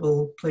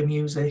comfortable, play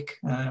music,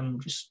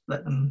 just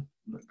let them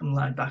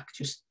lie back,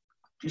 just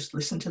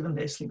listen to them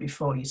basically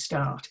before you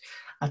start.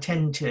 I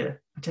tend to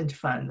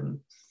find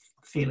them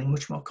feeling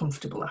much more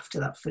comfortable after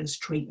that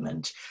first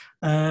treatment.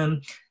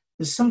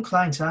 There's some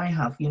clients I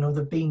have, you know,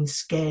 they've been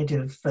scared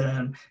of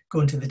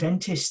going to the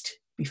dentist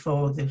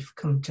before they've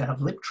come to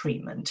have lip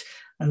treatment,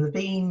 and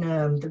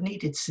they've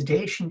needed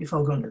sedation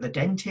before going to the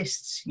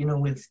dentists, you know,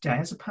 with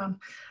diazepam.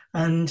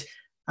 And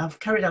I've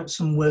carried out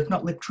some work,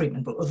 not lip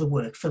treatment, but other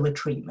work, filler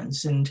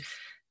treatments, and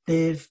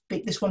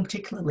this one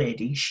particular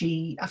lady,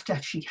 after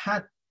she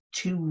had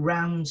 2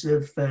 rounds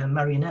of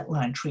marionette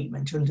line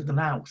treatment under the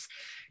mouth,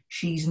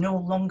 she's no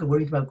longer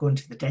worried about going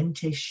to the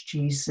dentist.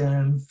 She's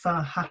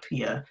far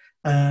happier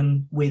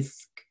with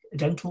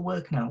dental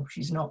work now.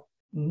 She's no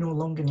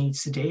longer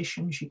needs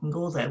sedation. She can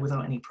go there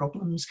without any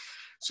problems.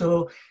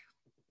 So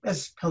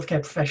as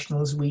healthcare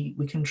professionals, we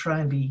can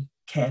try and be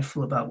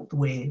careful about the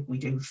way we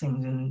do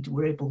things, and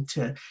we're able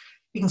to,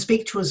 you can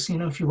speak to us, you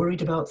know, if you're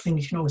worried about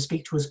things, you can always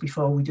speak to us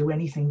before we do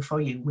anything for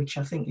you, which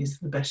I think is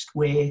the best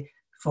way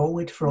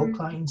forward for all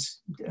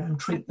clients.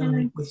 Treat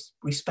them with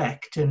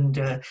respect and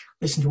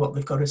listen to what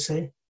they've got to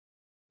say.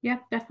 Yeah,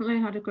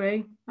 definitely, I'd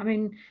agree. I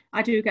mean,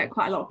 I do get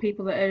quite a lot of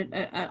people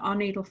that are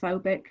needle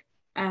phobic,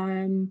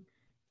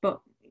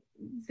 but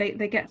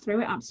they get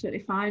through it absolutely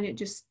fine. You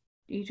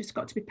just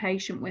got to be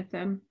patient with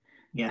them,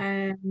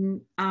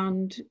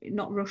 and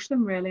not rush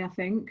them really. I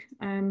think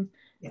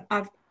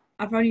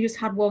I've only just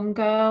had one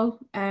girl,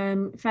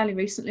 fairly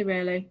recently,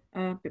 really.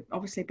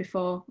 Obviously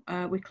before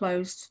we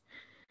closed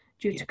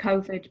due to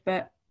COVID,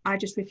 but I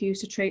just refused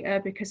to treat her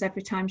because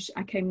every time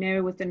I came near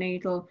her with the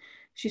needle,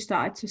 she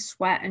started to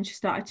sweat and she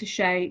started to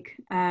shake.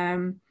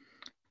 And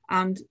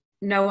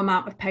no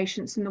amount of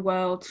patience in the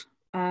world,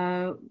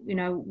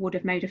 would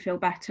have made her feel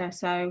better.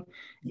 So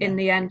in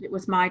the end, it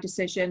was my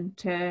decision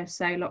to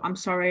say, look, I'm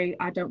sorry,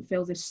 I don't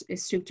feel this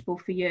is suitable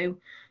for you.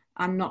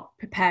 I'm not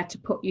prepared to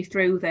put you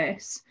through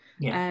this.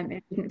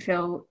 It didn't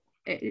feel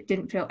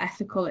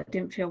ethical. It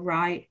didn't feel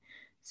right.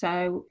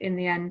 So in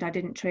the end, I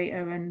didn't treat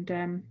her,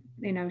 and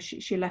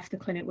she left the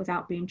clinic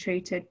without being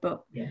treated.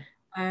 But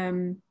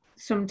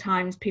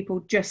sometimes people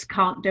just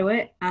can't do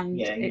it, and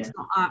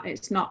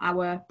it's not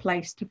our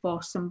place to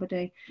force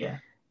somebody.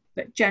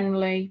 But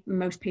generally,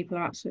 most people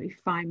are absolutely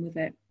fine with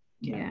it.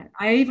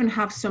 I even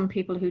have some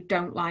people who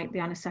don't like the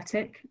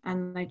anaesthetic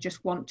and they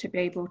just want to be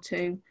able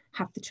to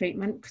have the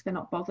treatment because they're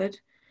not bothered.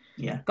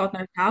 God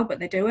knows how, but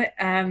they do it.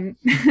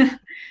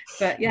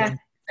 But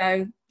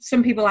so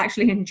some people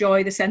actually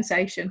enjoy the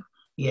sensation.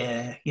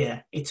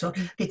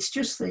 It's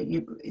just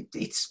that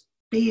it's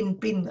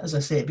being, as I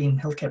say, being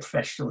healthcare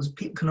professionals,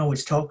 people can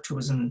always talk to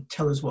us and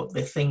tell us what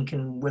they think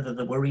and whether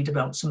they're worried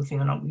about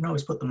something or not. We can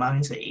always put their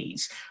minds at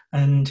ease.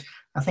 And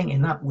I think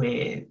in that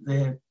way,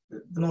 they're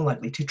more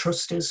likely to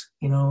trust us,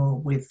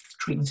 with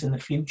treatments in the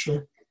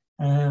future.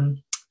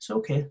 So,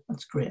 okay,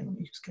 that's great. Let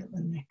me just get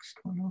the next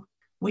one off.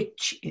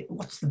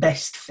 What's the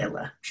best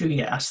filler? I'm sure you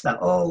get asked that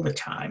all the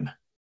time.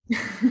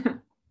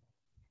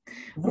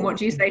 What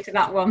do you say to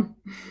that one?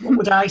 What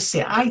would I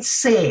say? I'd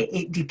say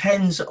it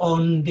depends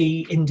on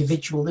the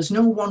individual. There's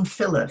no one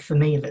filler for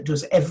me that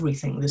does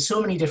everything. There's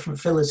so many different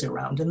fillers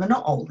around and they're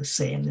not all the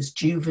same. There's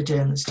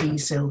Juvederm, there's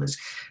Tesil, there's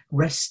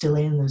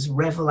Restylane, there's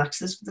Revelax.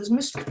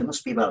 There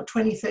must be about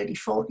 20, 30,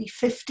 40,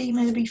 50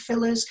 maybe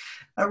fillers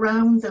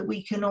around that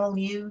we can all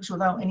use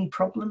without any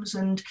problems.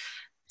 And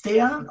they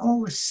aren't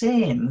all the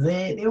same.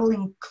 They all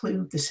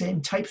include the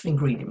same type of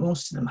ingredient,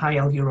 most of them high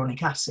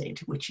hyaluronic acid,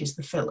 which is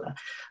the filler.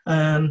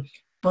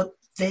 But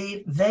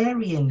they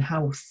vary in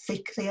how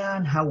thick they are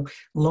and how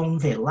long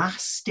they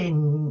last,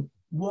 in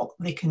what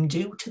they can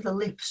do to the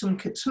lip. Some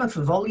are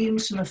for volume,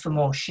 some are for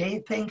more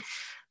shaping.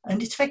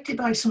 And it's affected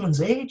by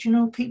someone's age.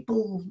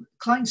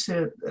 Clients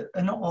are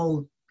not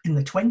all in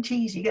the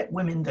 20s. You get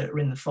women that are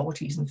in the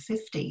 40s and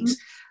 50s.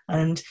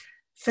 And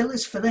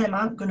fillers for them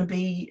aren't going to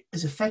be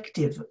as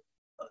effective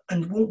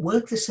and won't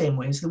work the same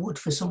way as they would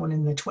for someone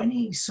in their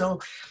 20s. So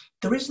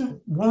there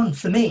isn't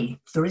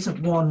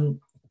one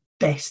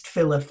best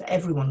filler for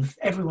everyone.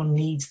 Everyone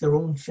needs their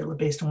own filler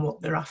based on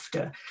what they're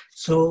after.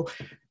 So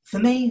for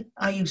me,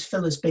 I use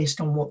fillers based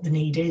on what the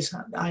need is.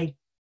 I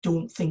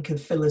don't think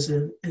of fillers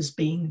as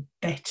being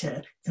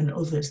better than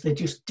others. They're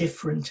just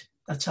different.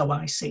 That's how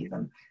I see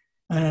them.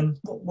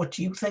 What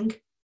do you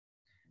think?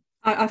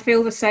 I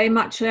feel the same,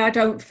 actually. I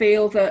don't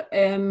feel that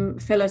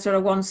fillers are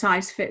a one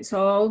size fits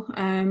all.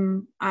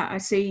 I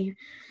see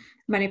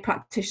many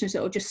practitioners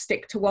that will just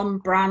stick to one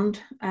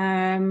brand,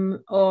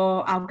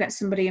 or I'll get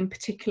somebody in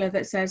particular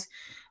that says,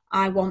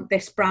 I want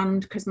this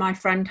brand because my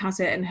friend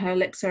has it and her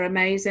lips are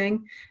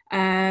amazing.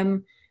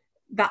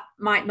 That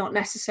might not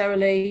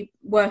necessarily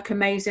work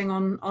amazing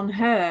on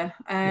her.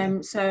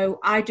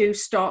 So I do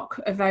stock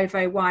a very,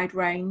 very wide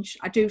range.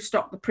 I do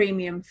stock the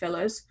premium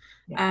fillers,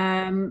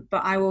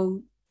 but I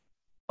will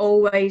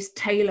always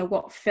tailor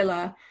what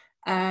filler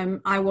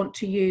I want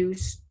to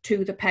use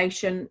to the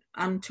patient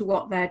and to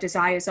what their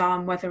desires are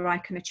and whether I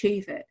can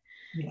achieve it.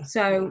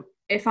 So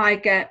if I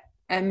get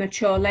a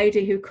mature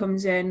lady who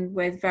comes in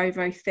with very,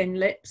 very thin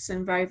lips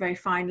and very, very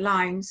fine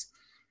lines,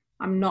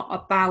 I'm not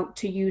about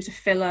to use a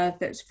filler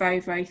that's very,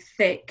 very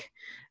thick,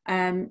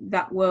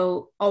 that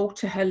will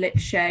alter her lip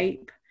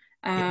shape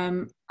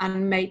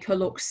and make her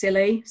look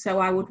silly. So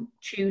I would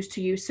choose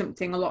to use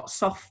something a lot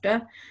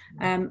softer,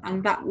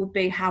 and that will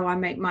be how I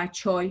make my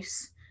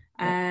choice.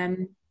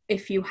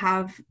 If you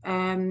have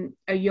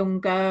a young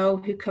girl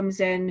who comes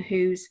in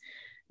who's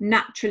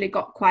naturally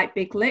got quite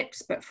big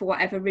lips, but for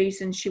whatever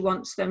reason she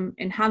wants them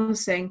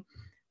enhancing,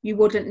 you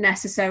wouldn't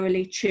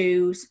necessarily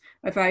choose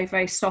a very,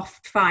 very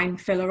soft, fine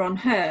filler on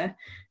her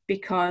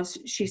because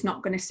she's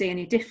not going to see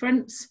any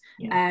difference.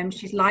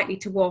 She's likely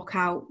to walk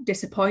out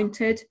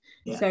disappointed.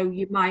 So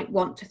you might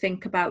want to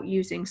think about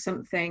using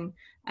something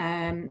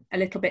a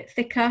little bit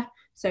thicker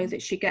so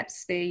that she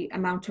gets the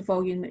amount of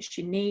volume that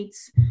she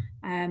needs.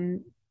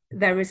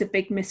 There is a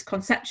big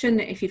misconception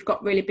that if you've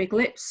got really big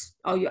lips,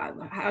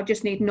 I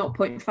just need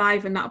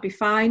 0.5 and that'll be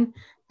fine.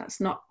 That's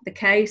not the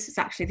case. It's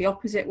actually the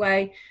opposite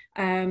way.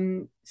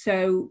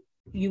 So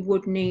you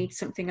would need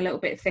something a little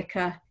bit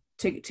thicker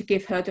to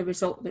give her the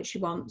result that she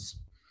wants.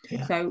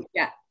 So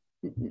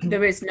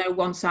there is no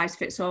one size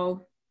fits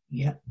all.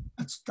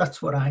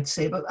 That's what I'd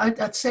say. But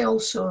I'd say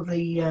also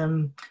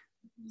the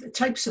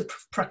types of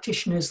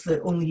practitioners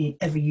that only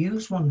ever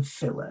use one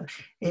filler,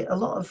 a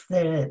lot of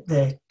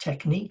their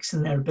techniques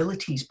and their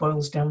abilities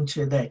boils down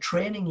to their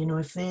training.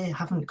 If they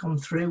haven't gone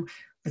through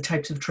the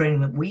types of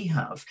training that we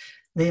have,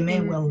 they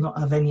may well not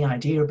have any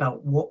idea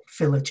about what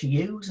filler to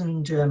use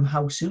and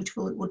how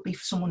suitable it would be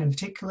for someone in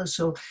particular.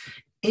 So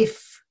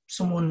if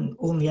someone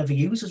only ever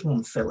uses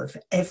one filler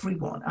for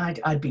everyone,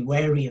 I'd be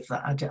wary of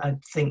that.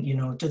 I'd think,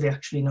 do they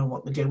actually know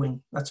what they're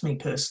doing? That's me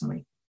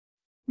personally.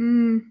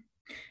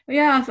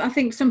 Yeah, I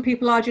think some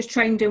people are just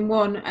trained in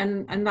one,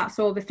 and that's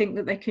all they think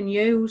that they can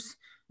use.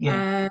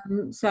 Yeah.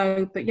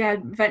 But yeah,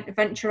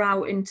 venture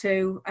out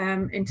into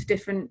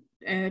different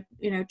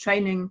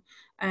training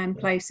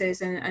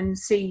places and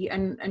see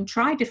and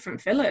try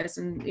different fillers,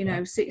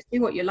 and see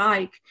what you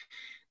like.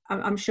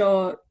 I'm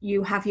sure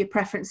you have your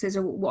preferences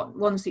of what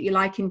ones that you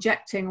like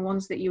injecting and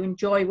ones that you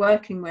enjoy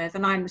working with,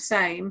 and I'm the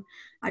same.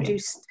 I do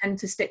tend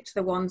to stick to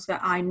the ones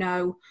that I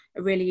know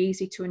are really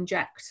easy to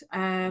inject,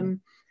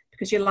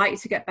 because you're likely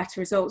to get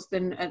better results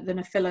than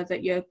a filler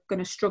that you're going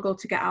to struggle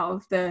to get out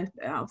of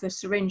the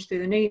syringe through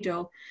the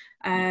needle.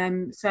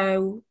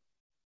 So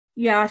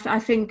yeah, I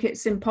think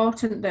it's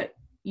important that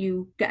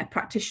you get a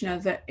practitioner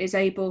that is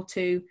able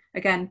to,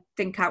 again,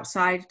 think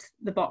outside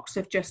the box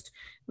of just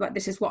like,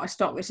 this is what I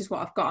stock, this is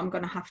what I've got, I'm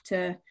going to have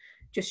to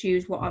just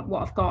use what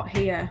I've got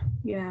here.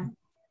 Yeah.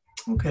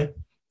 Okay,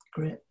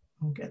 great.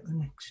 I'll get the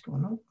next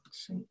one up.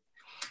 Let's see.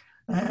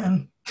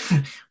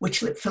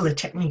 Which lip filler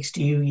techniques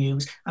do you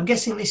use? I'm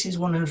guessing this is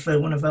one of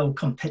our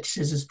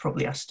competitors has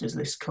probably asked us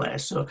this, Claire.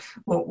 So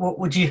what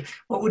would you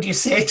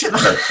say to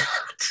that?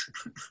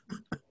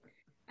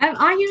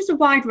 I use a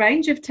wide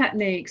range of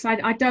techniques.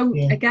 I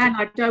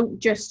don't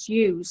just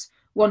use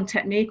one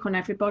technique on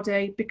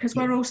everybody, because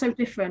we're all so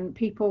different.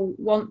 People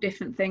want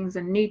different things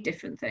and need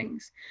different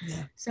things.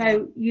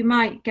 So you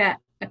might get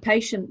a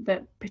patient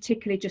that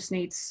particularly just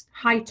needs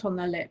height on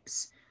their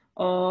lips,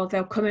 or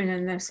they'll come in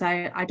and they'll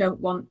say, I don't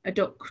want a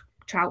duck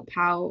trout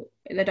pout.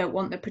 They don't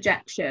want the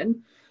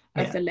projection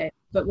of the lip,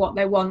 but what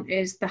they want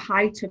is the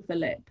height of the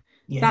lip.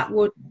 That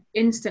would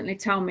instantly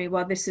tell me,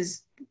 well, this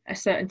is a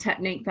certain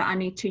technique that I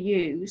need to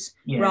use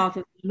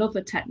rather than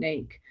another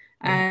technique.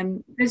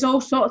 There's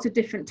all sorts of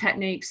different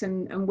techniques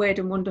and weird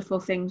and wonderful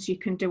things you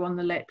can do on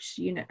the lips,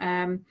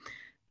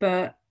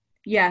 but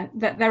yeah,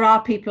 there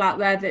are people out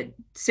there that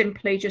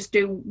simply just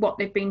do what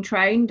they've been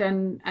trained,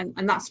 and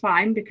that's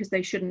fine, because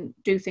they shouldn't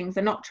do things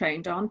they're not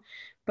trained on.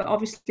 But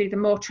obviously the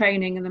more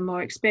training and the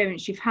more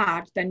experience you've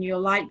had, then you're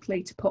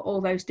likely to put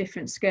all those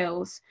different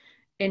skills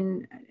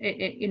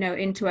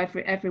into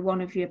every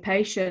one of your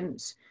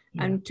patients,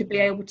 and to be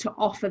able to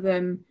offer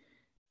them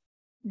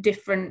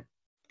different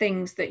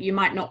things that you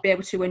might not be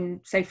able to when,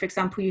 say, for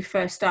example, you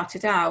first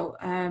started out.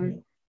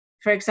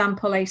 For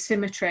example,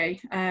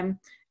 asymmetry.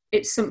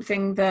 It's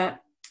something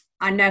that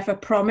I never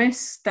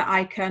promise that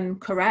I can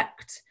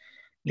correct,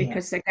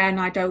 because again,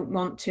 I don't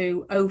want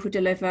to over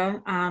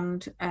deliver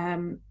and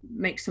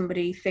make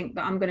somebody think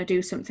that I'm going to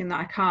do something that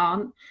I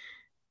can't.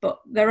 But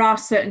there are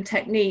certain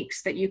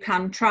techniques that you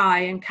can try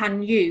and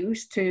can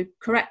use to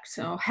correct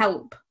or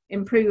help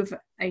improve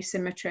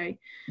asymmetry.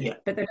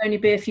 But there'll only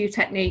be a few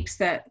techniques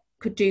that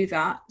could do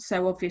that.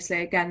 So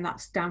obviously, again,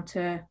 that's down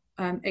to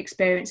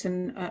experience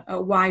and a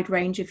wide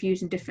range of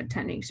using different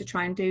techniques to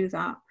try and do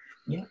that.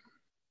 Yeah,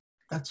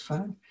 that's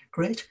fine.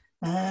 Great.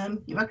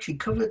 You've actually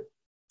covered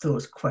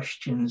those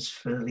questions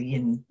for the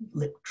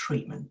in-lip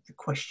treatment, the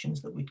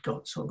questions that we'd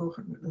got. So I'll go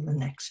to the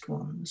next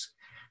ones.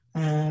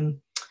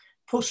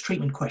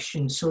 Post-treatment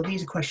questions. So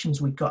these are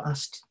questions we got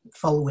asked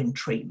following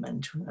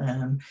treatment.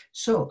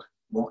 So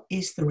what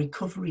is the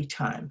recovery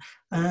time?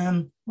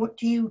 What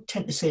do you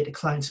tend to say to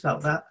clients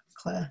about that,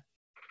 Claire?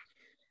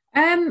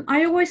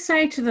 I always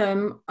say to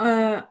them,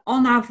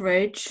 on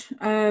average,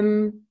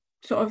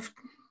 sort of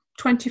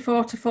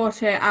 24 to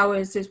 48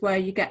 hours is where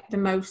you get the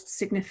most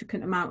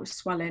significant amount of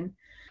swelling.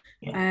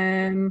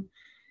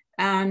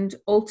 And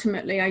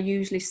ultimately, I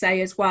usually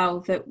say as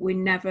well that we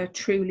never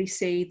truly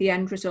see the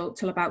end result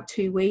till about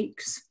 2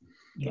 weeks.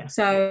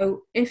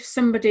 So if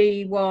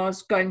somebody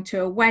was going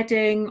to a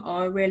wedding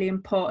or a really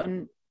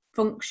important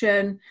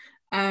function,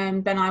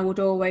 then I would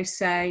always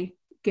say,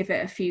 give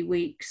it a few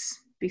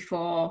weeks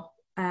before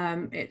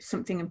it's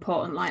something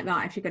important like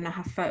that. If you're going to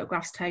have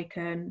photographs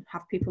taken,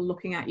 have people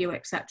looking at you,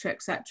 etc.,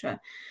 etc.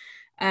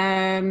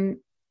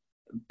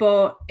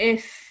 But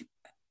if,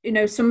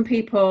 some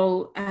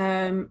people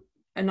are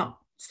not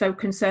so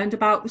concerned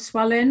about the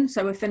swelling.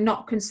 So if they're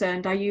not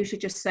concerned, I usually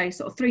just say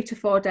sort of 3 to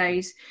 4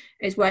 days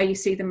is where you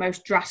see the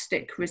most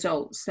drastic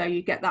results.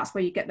 So that's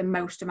where you get the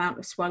most amount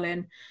of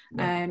swelling.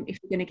 If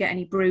you're going to get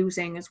any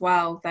bruising as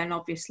well, then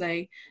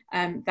obviously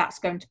that's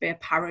going to be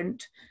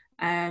apparent.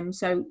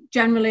 So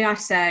generally I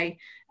say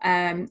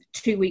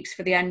 2 weeks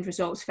for the end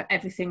results, for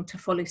everything to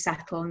fully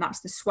settle, and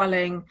that's the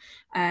swelling,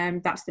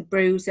 that's the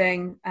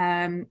bruising.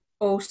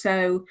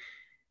 Also,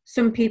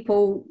 some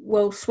people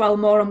will swell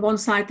more on one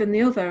side than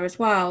the other as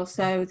well.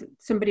 So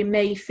somebody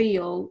may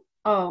feel,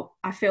 oh,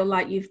 I feel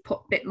like you've put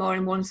a bit more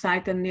in one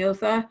side than the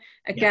other.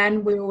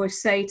 Again, we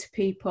always say to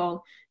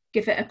people,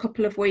 give it a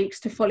couple of weeks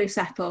to fully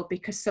settle,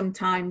 because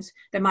sometimes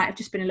there might have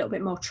just been a little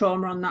bit more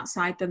trauma on that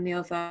side than the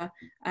other.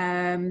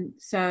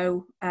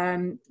 So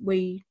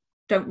we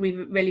don't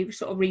really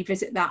sort of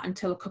revisit that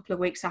until a couple of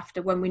weeks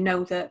after, when we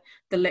know that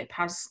the lip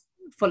has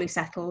fully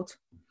settled.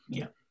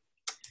 Yeah.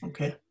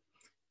 Okay.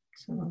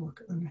 So I'll look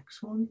at the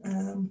next one.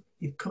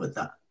 You've covered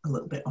that a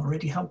little bit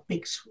already. How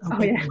big will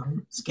my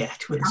lips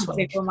get with a How swelling?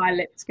 big will my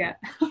lips get?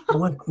 I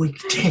work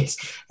weekdays.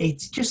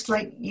 It's just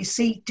like you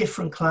see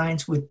different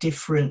clients with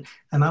different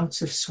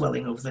amounts of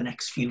swelling over the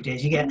next few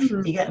days. You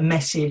get a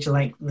message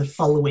like the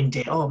following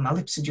day, oh, my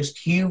lips are just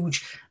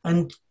huge.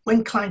 And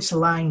when clients are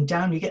lying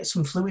down, you get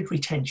some fluid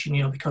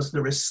retention, because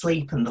they're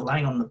asleep and they're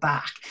lying on the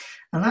back.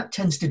 And that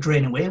tends to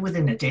drain away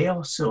within a day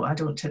or so. I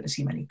don't tend to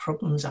see many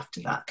problems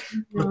after that.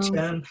 No.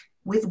 But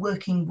with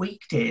working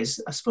weekdays,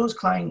 I suppose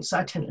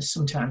I tend to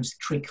sometimes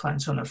treat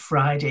clients on a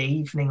Friday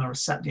evening or a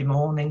Saturday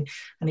morning,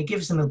 and it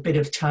gives them a bit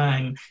of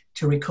time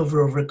to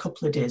recover over a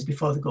couple of days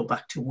before they go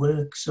back to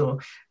work. So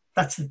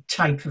that's the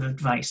type of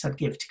advice I'd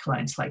give to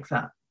clients like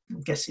that.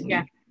 I'm guessing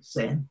you're the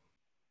same.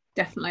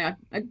 Definitely.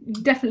 I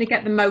definitely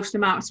get the most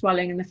amount of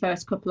swelling in the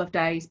first couple of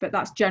days, but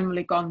that's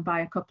generally gone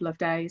by a couple of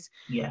days.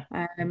 Yeah.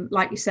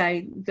 Like you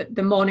say,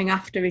 the morning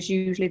after is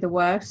usually the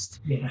worst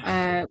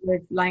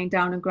with laying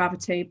down and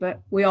gravity, but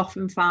we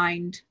often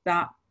find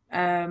that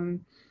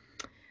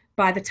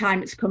by the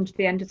time it's come to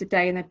the end of the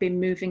day and they've been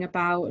moving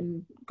about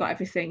and got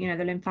everything,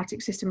 the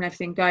lymphatic system and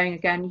everything going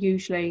again,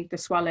 usually the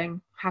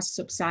swelling has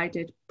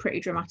subsided pretty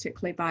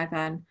dramatically by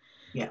then.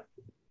 Yeah.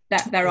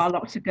 There are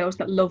lots of girls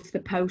that love the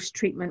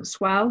post-treatment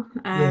swell,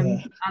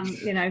 and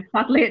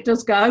sadly it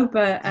does go,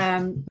 but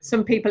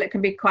some people it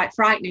can be quite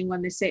frightening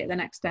when they see it the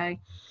next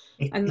day,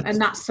 and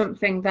that's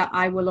something that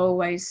I will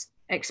always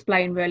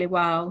explain really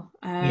well.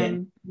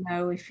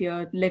 If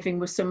you're living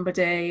with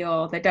somebody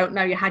or they don't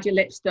know you had your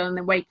lips done, they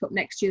wake up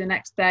next to you the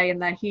next day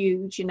and they're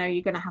huge, you're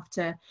going to have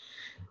to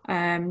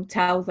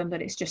tell them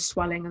that it's just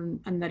swelling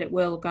and that it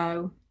will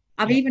go.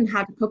 I've even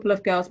had a couple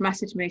of girls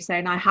message me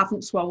saying, I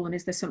haven't swollen,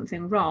 is there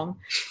something wrong?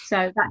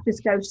 So that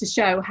just goes to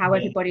show how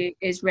everybody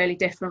is really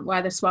different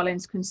where the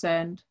swelling's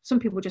concerned. Some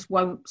people just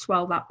won't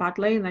swell that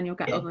badly, and then you'll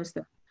get others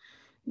that,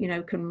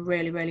 can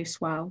really, really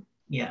swell.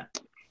 Yeah.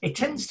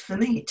 For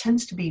me, it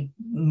tends to be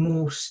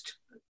most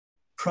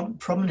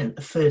prominent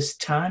the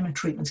first time a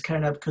treatment's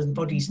carried out because the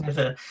body's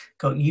never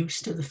got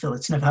used to the filler.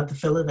 It's never had the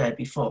filler there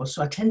before.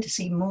 So I tend to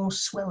see more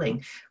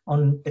swelling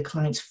on the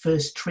client's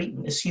first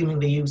treatment, assuming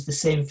they use the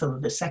same filler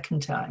the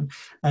second time.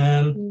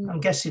 I'm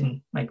guessing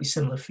it might be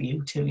similar for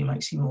you too. You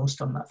might see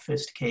most on that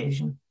first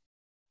occasion.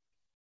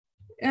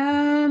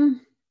 I've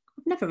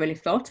never really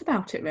thought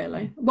about it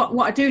really.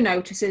 What I do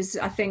notice is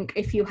I think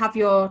if you have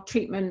your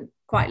treatment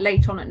quite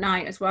late on at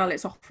night as well,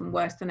 it's often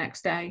worse the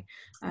next day.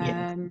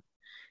 Okay.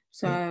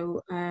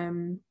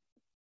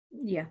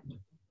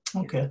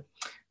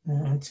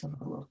 Let's have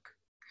a look.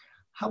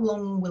 How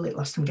long will it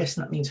last? I'm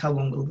guessing that means how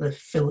long will the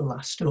filler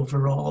last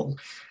overall?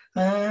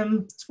 I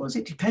suppose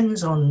it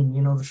depends on,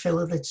 the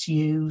filler that's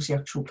used, the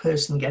actual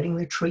person getting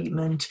the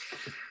treatment,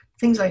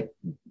 things like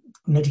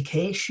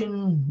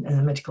medication,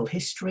 medical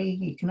history.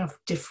 You can have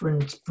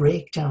different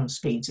breakdown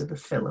speeds of the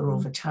filler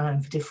over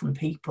time for different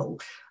people.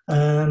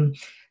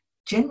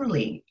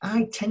 Generally,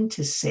 I tend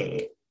to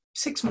say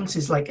 6 months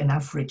is like an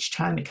average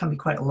time. It can be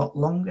quite a lot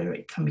longer.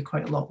 It can be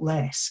quite a lot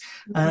less.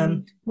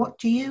 What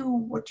do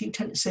you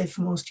tend to say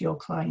for most of your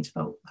clients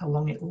about how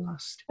long it will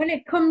last? When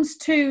it comes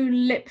to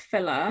lip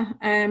filler,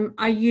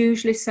 I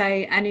usually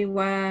say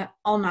anywhere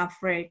on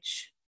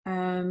average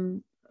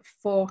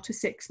 4 to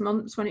 6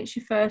 months when it's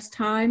your first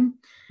time.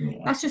 Yeah.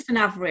 That's just an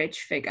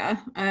average figure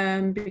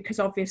because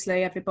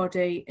obviously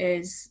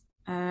everybody's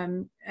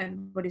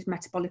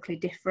metabolically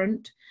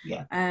different.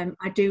 Yeah.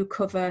 I do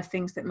cover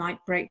things that might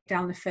break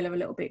down the filler a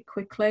little bit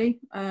quickly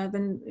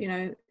than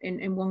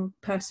in one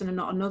person and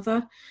not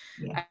another.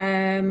 Yeah.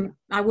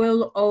 I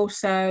will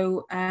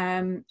also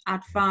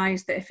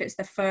advise that if it's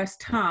the first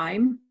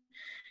time,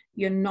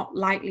 you're not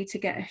likely to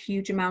get a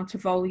huge amount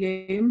of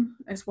volume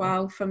as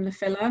well from the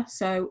filler,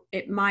 so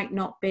it might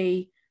not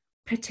be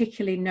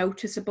particularly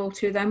noticeable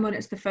to them when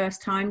it's the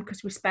first time,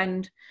 because we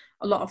spend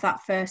a lot of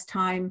that first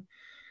time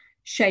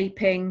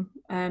shaping,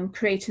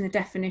 creating the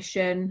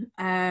definition,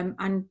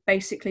 and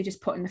basically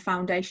just putting the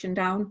foundation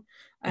down.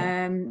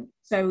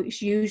 So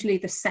it's usually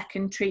the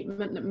second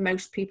treatment that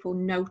most people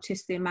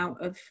notice the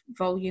amount of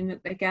volume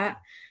that they get.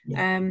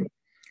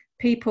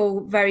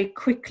 People very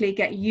quickly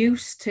get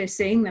used to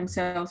seeing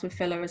themselves with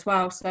filler as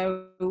well.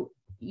 So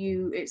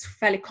it's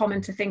fairly common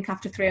to think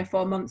after 3 or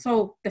 4 months,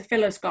 oh, the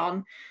filler's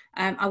gone,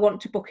 I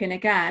want to book in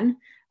again.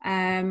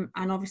 And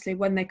obviously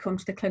when they come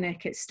to the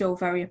clinic, it's still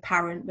very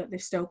apparent that they've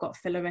still got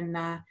filler in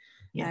there.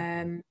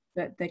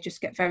 But they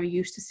just get very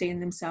used to seeing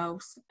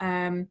themselves.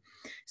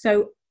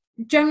 So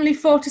generally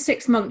 4 to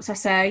 6 months, I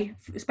say,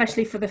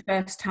 especially for the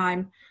first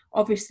time.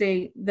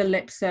 Obviously the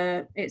lips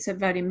it's a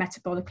very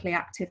metabolically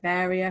active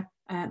area.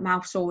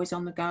 Mouth's always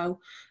on the go.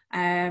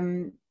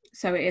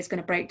 So it is going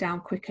to break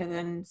down quicker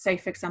than, say,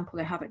 for example,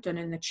 they have it done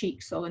in the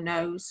cheeks or the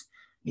nose,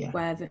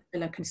 where the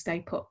filler can stay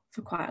put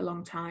for quite a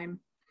long time.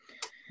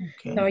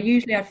 Okay. So I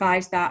usually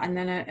advise that, and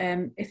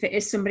then if it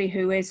is somebody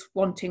who is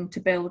wanting to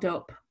build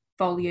up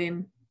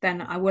volume,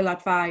 then I will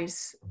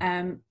advise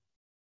a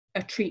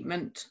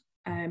treatment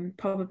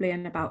probably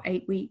in about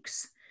 8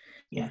 weeks.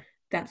 Yeah.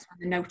 that's when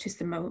they notice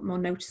the more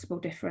noticeable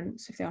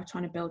difference if they are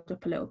trying to build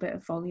up a little bit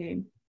of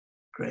volume.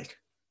 Great.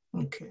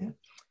 Okay.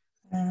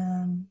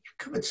 You've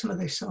covered some of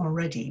this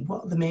already.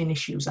 What are the main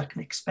issues I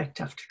can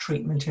expect after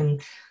treatment,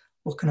 and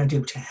what can I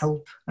do to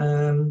help?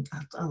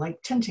 I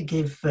tend to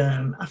give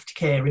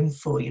aftercare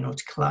info,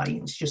 to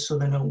clients, just so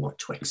they know what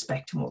to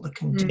expect and what they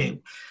can do.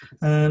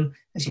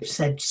 As you've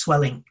said,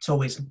 swelling, it's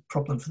always a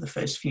problem for the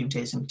first few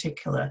days in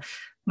particular.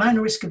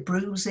 Minor risk of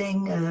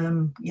bruising.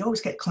 You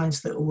always get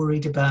clients that are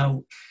worried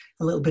about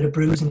a little bit of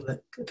bruising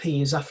that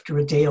appears after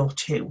a day or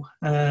two.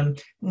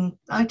 And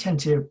I tend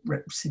to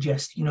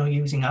suggest,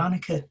 using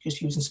arnica,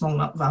 just using a small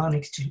amount of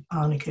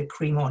arnica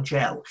cream or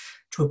gel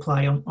to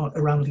apply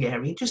around the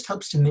area. It just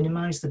helps to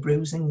minimise the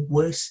bruising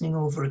worsening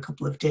over a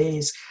couple of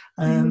days.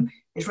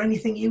 Is there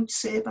anything you'd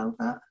say about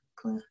that,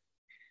 Claire?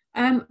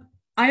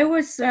 I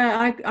always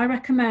I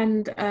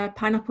recommend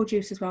pineapple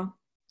juice as well.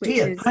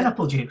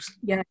 Pineapple juice.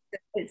 Yeah,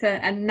 it's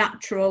a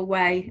natural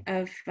way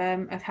of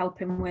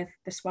helping with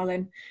the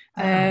swelling.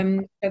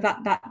 So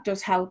that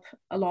does help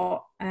a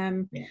lot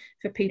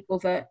for people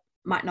that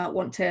might not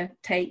want to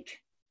take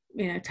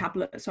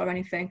tablets or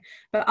anything.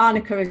 But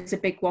arnica is a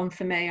big one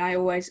for me.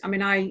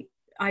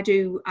 I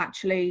do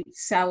actually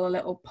sell a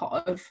little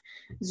pot of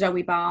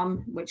Zoe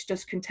Balm, which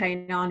does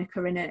contain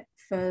arnica in it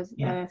for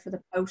the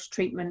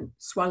post-treatment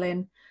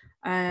swelling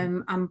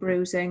and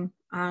bruising,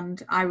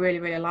 and I really,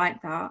 really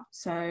like that.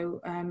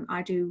 So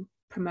I do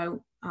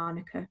promote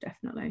arnica,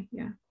 definitely.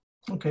 Yeah.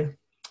 Okay,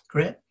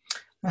 great.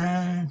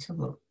 Let's have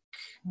a look.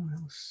 What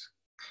else?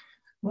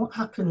 What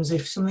happens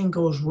if something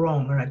goes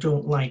wrong and I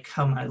don't like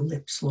how my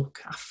lips look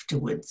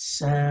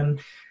afterwards?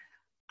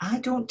 I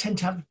don't tend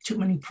to have too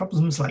many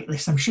problems like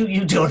this. I'm sure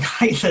you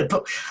don't either,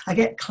 but I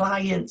get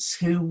clients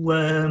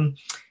who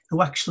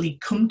actually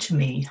come to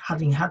me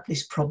having had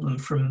this problem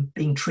from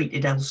being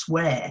treated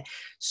elsewhere.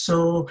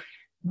 So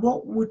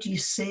what would you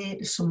say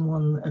to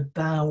someone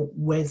about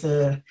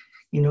whether,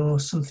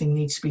 something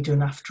needs to be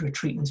done after a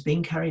treatment's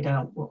been carried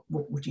out? What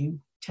would you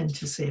tend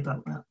to say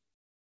about that?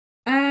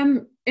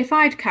 If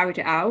I'd carried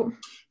it out.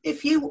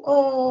 If you,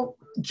 or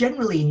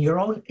generally in your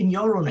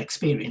own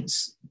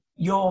experience,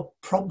 your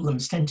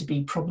problems tend to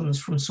be problems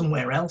from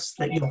somewhere else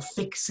that you're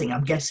fixing,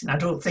 I'm guessing. I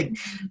don't think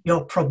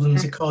your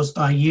problems are caused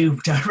by you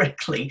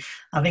directly.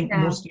 I think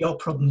most of your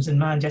problems, and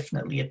mine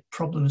definitely, are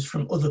problems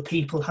from other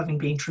people having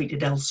been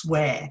treated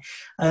elsewhere.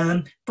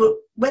 But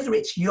whether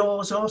it's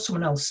yours or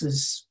someone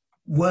else's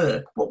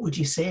work, what would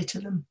you say to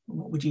them?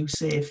 What would you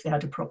say if they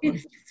had a problem?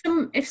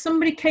 If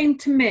somebody came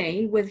to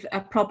me with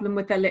a problem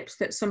with their lips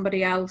that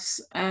somebody else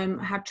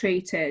had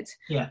treated,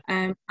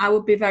 I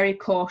would be very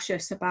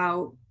cautious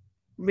about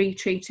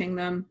retreating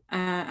them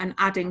and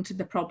adding to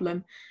the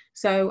problem.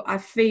 So I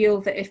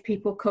feel that if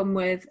people come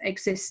with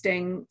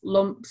existing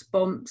lumps,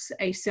 bumps,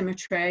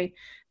 asymmetry,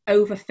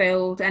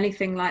 overfilled,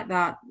 anything like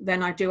that,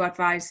 then I do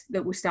advise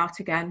that we start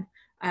again.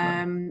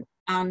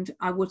 And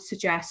I would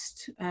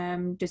suggest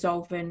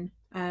dissolving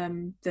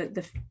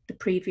the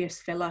previous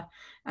filler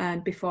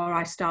before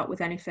I start with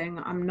anything.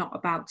 I'm not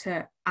about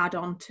to add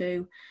on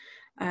to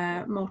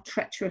more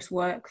treacherous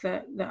work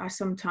that I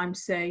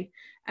sometimes see.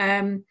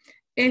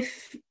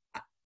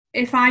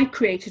 If I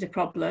created a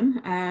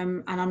problem,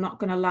 and I'm not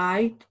going to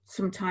lie,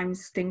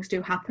 sometimes things do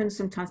happen.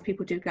 Sometimes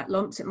people do get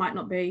lumps. It might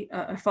not be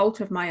a fault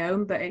of my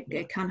own, but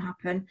it can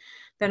happen.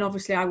 Then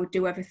obviously I would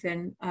do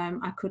everything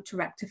I could to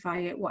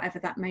rectify it, whatever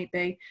that may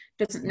be.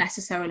 Doesn't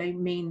necessarily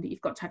mean that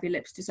you've got to have your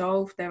lips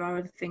dissolved. There are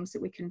other things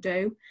that we can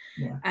do.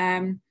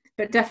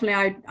 But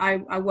definitely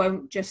I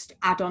won't just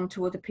add on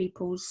to other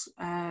people's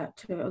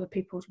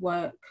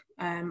work.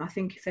 I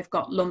think if they've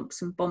got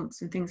lumps and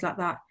bumps and things like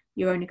that,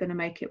 you're only going to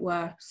make it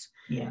worse.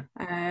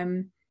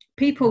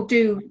 People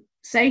do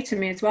say to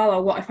me as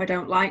well, what if I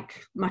don't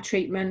like my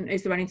treatment?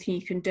 Is there anything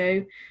you can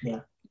do?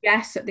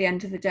 Yes, at the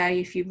end of the day,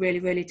 if you really,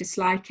 really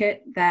dislike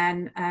it,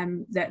 then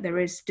there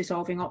is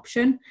dissolving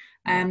option.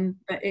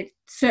 But it's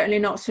certainly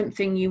not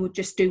something you would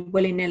just do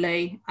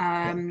willy-nilly.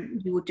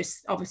 You would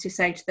just obviously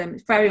say to them,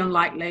 it's very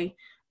unlikely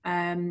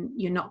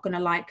you're not going to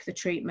like the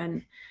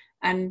treatment.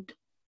 And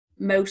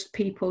most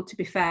people, to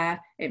be fair,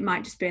 it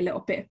might just be a little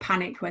bit of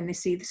panic when they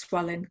see the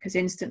swelling, because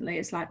instantly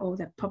it's like, oh,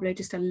 they're probably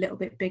just a little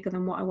bit bigger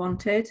than what I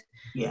wanted.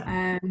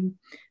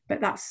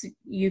 But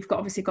you've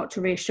obviously got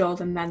to reassure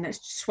them then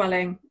that's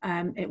swelling,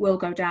 it will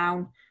go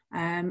down,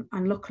 and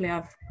luckily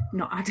I've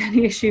not had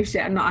any issues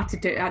yet. I've not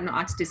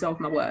had to dissolve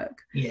my work.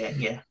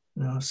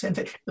 No, same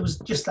thing. There was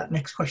just that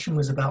next question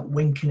was about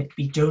when can it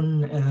be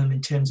done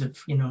in terms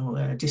of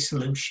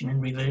dissolution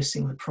and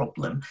reversing the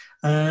problem.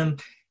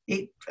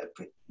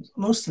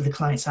 Most of the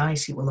clients I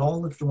see, well,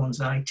 all of the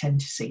ones I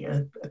tend to see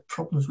are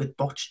problems with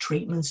botched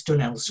treatments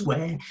done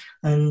elsewhere,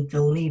 and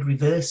they'll need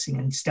reversing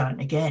and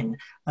starting again.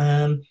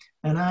 And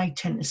I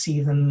tend to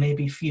see them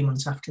maybe a few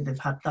months after they've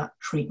had that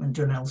treatment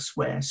done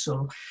elsewhere.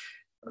 So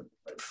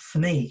for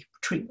me,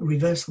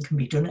 reversal can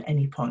be done at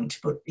any point,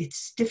 but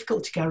it's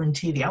difficult to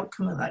guarantee the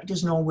outcome of that. It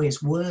doesn't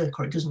always work,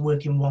 or it doesn't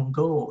work in one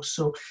go.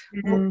 So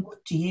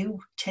what do you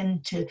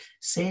tend to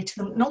say to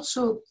them? And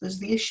also, there's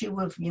the issue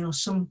of,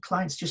 some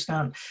clients just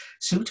aren't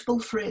suitable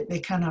for it. They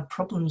can have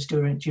problems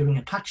during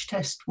a patch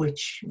test,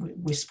 which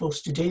we're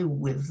supposed to do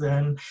with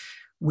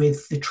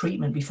the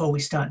treatment before we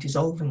start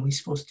dissolving. We're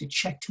supposed to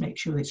check to make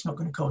sure that it's not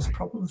going to cause a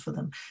problem for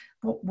them.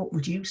 What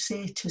would you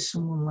say to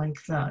someone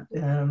like that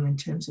in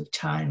terms of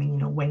timing?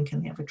 When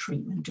can they have a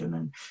treatment done,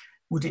 and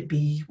would it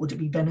be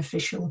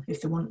beneficial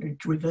if they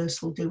wanted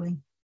reversal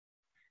doing?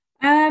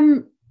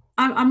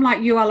 I'm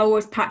like you. I'll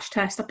always patch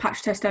test. I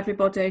patch test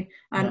everybody.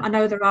 I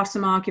know there are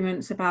some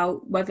arguments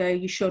about whether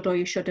you should or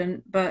you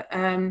shouldn't, but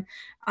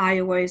I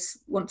always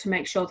want to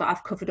make sure that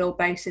I've covered all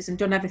bases and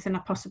done everything I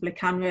possibly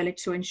can, really,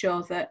 to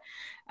ensure that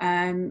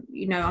I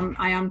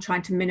am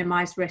trying to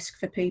minimise risk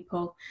for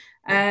people.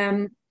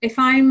 If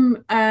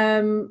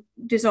I'm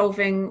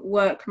dissolving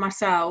work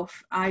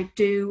myself, I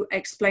do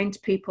explain to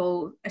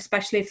people,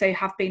 especially if they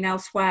have been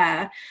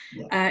elsewhere,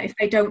 if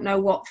they don't know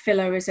what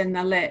filler is in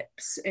their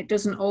lips, it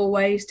doesn't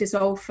always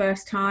dissolve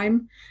first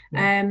time.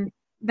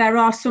 There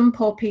are some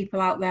poor people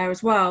out there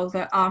as well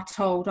that are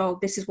told, oh,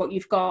 this is what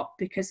you've got,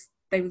 because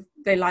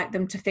they like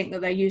them to think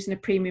that they're using a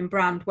premium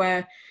brand,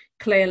 where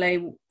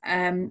clearly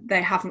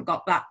they haven't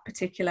got that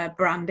particular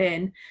brand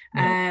in,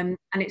 and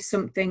it's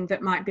something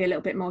that might be a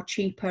little bit more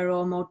cheaper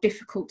or more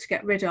difficult to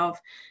get rid of.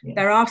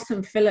 There are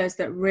some fillers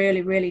that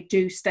really, really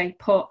do stay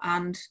put,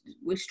 and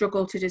we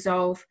struggle to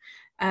dissolve.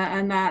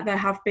 And I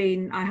have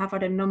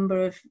had a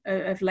number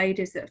of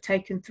ladies that have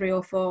taken 3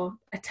 or 4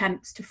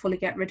 attempts to fully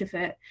get rid of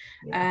it,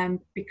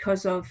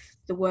 because of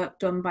the work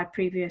done by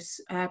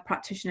previous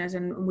practitioners,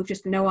 and we've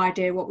just no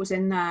idea what was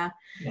in there.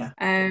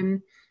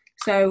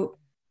 So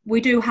we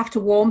do have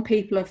to warn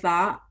people of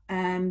that,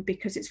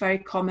 because it's very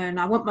common.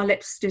 I want my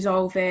lips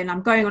dissolving.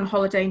 I'm going on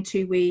holiday in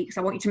 2 weeks.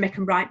 I want you to make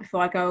them right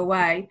before I go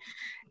away.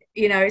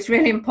 It's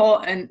really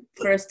important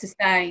for us to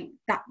say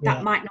that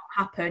that might not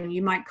happen.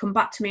 You might come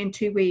back to me in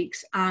 2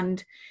 weeks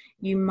and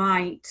you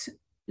might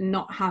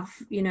not have,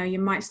 you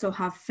might still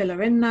have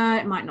filler in there.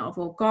 It might not have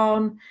all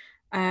gone.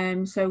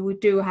 So we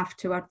do have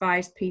to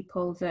advise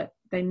people that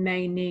they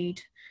may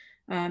need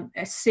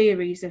a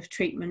series of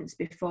treatments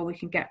before we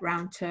can get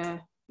round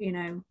to,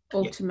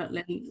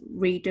 ultimately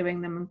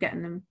redoing them and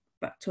getting them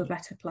back to a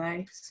better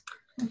place.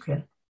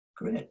 Okay.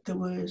 Great. There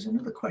was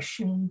another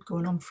question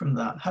going on from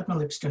that. Had my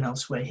lips done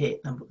elsewhere,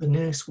 hate them, but the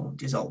nurse won't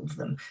dissolve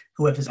them.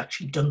 Whoever's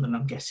actually done them,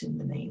 I'm guessing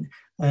the mean.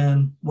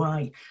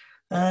 Why?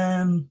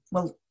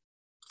 Well,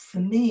 for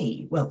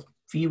me, well,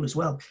 for you as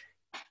well,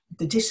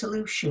 the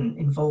dissolution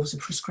involves a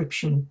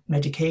prescription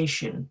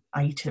medication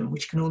item,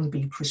 which can only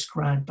be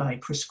prescribed by a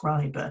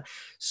prescriber.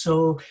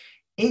 So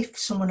if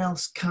someone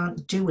else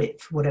can't do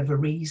it for whatever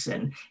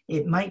reason,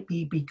 it might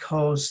be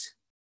because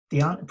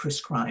they aren't a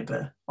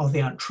prescriber or they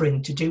aren't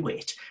trained to do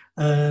it.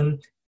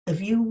 Have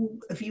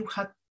you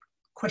had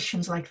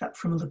questions like that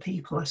from other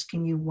people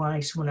asking you why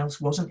someone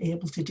else wasn't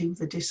able to do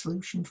the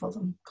dissolution for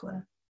them,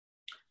 Claire?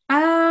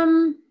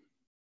 I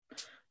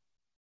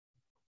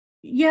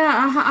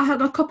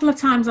had a couple of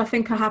times. I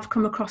think I have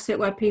come across it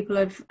where people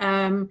have.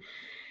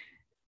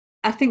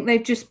 I think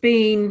they've just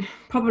been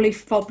probably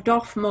fobbed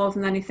off more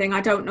than anything.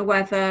 I don't know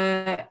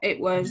whether it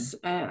was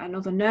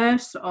another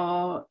nurse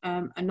or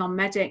a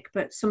non-medic,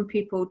 but some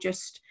people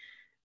just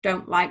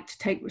don't like to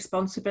take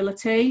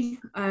responsibility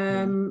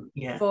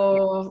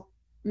for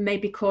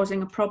maybe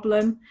causing a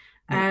problem.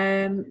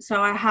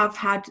 So I have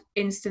had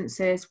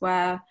instances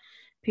where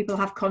people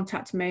have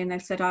contacted me and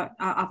they've said,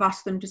 I've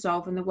asked them to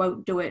dissolve and they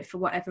won't do it for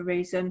whatever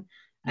reason.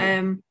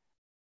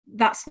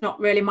 That's not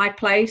really my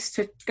place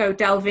to go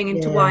delving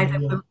into why they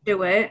won't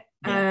do it.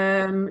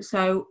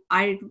 So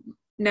I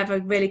never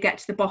really get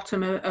to the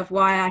bottom of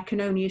why. I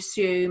can only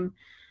assume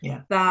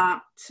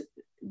that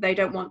they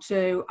don't want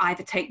to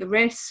either take the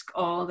risk,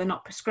 or they're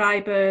not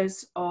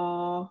prescribers,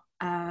 or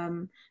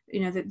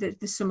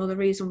there's some other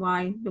reason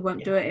why they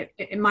won't do it.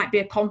 It might be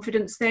a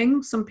confidence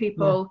thing. Some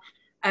people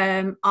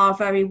are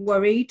very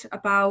worried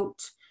about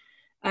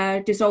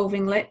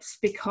dissolving lips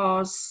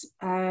because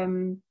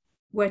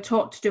we're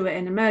taught to do it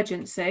in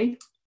emergency,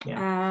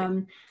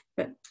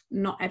 but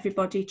not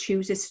everybody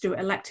chooses to do it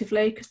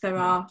electively because there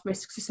are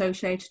risks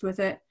associated with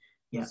it.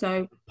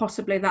 So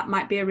possibly that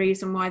might be a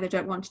reason why they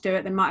don't want to do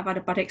it. They might have had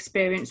a bad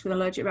experience with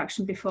allergic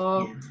reaction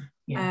before.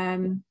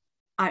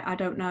 I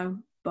don't know,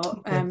 but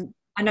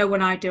I know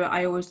when I do it,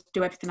 I always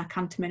do everything I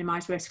can to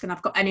minimise risk, and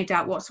I've got any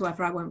doubt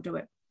whatsoever, I won't do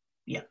it.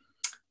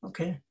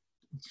 Okay,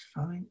 that's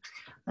fine.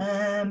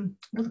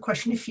 Another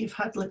question: if you've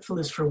had lip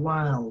fillers for a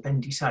while,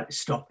 then decide to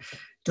stop,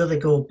 do they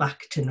go back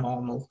to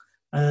normal?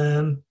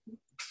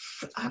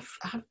 I've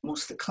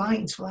most of the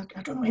clients, well,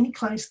 I don't know any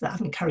clients that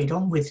haven't carried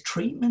on with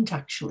treatment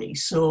actually,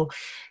 so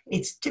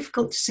it's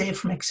difficult to say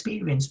from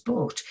experience,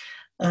 but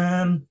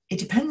It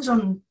depends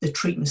on the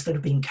treatments that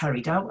are being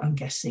carried out, I'm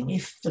guessing.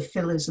 If the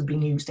fillers have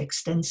been used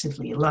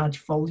extensively,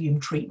 large volume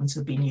treatments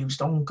have been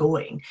used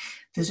ongoing,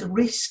 there's a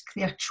risk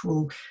the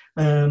actual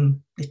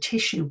the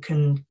tissue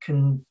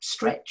can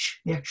stretch.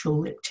 The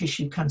actual lip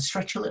tissue can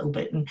stretch a little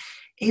bit. And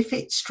if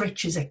it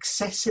stretches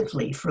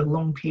excessively for a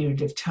long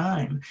period of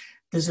time,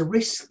 there's a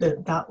risk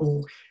that that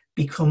will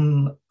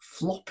become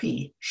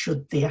floppy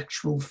should the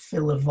actual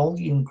filler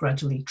volume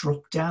gradually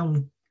drop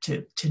down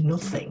to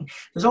nothing.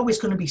 There's always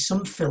going to be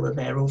some filler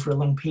there over a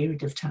long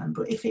period of time,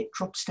 but if it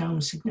drops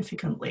down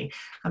significantly,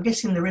 I'm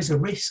guessing there is a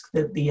risk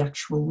that the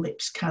actual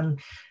lips can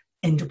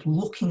end up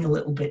looking a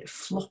little bit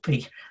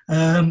floppy.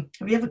 Have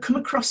you ever come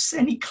across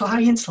any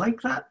clients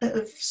like that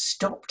have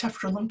stopped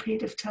after a long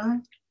period of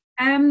time?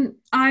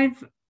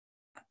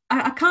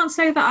 I can't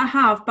say that I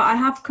have, but I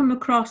have come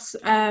across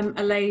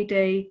a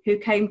lady who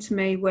came to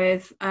me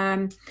with,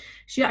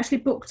 she actually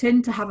booked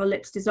in to have her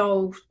lips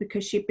dissolved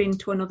because she'd been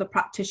to another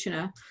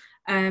practitioner.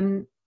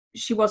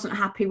 She wasn't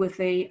happy with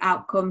the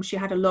outcome. She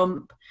had a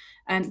lump,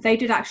 and they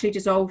did actually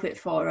dissolve it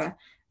for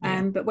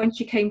her. But when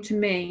she came to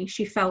me,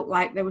 she felt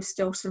like there was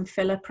still some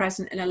filler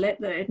present in her lip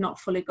that had not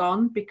fully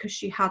gone, because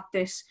she had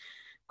this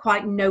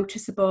quite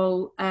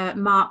noticeable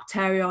marked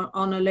area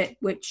on her lip,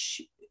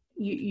 which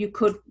you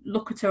could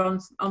look at her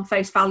on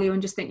face value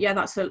and just think, yeah,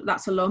 that's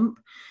a lump.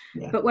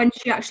 Yeah. But when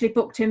she actually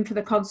booked in for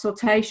the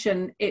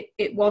consultation,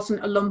 it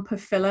wasn't a lump of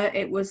filler,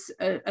 it was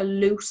a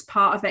loose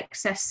part of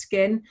excess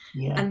skin.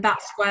 Yeah. And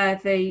that's where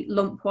the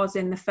lump was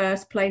in the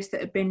first place,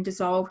 that had been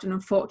dissolved, and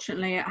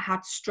unfortunately it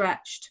had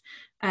stretched.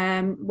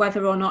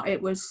 Whether or not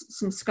it was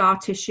some scar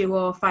tissue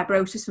or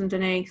fibrosis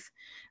underneath,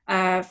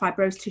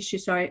 fibrosed tissue,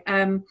 sorry.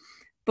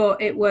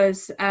 But it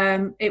was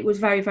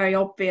very, very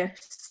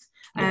obvious.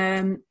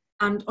 Yeah.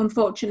 And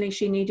unfortunately,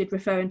 she needed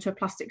referring to a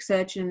plastic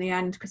surgeon in the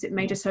end, because it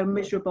made her so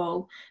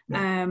miserable.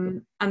 Yeah.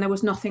 And there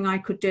was nothing I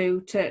could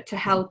do to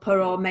help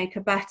her or make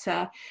her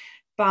better.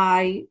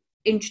 By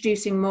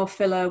introducing more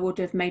filler would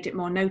have made it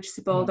more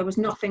noticeable. Yeah. There was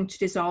nothing to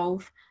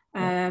dissolve.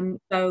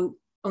 So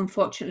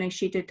unfortunately,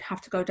 she did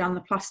have to go down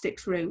the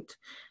plastics route.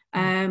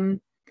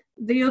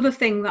 The other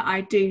thing that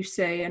I do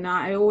see, and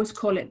I always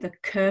call it the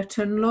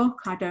curtain look.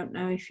 I don't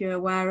know if you're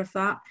aware of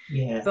that.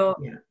 Yeah. But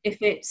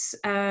if it's...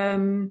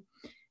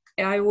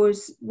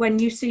 when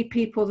you see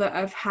people that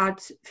have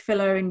had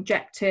filler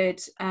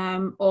injected,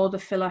 or the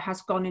filler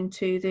has gone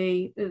into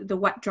the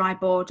wet dry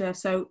border,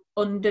 so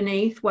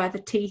underneath where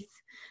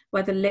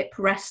the lip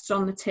rests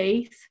on the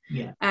teeth,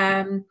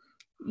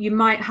 you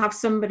might have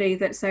somebody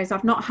that says,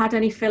 I've not had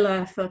any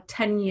filler for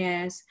 10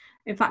 years.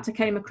 In fact, I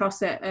came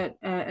across it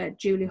at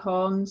Julie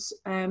Horn's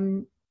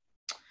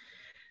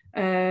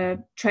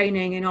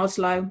training in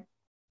Oslo.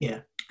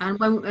 Yeah.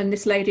 And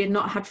this lady had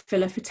not had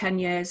filler for 10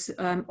 years.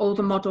 All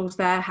the models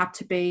there had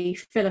to be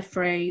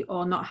filler-free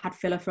or not had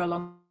filler for a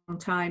long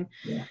time.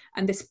 Yeah.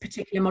 And this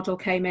particular model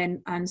came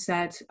in and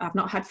said, I've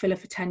not had filler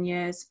for 10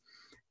 years.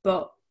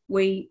 But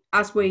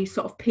as we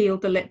sort of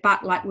peeled the lip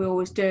back like we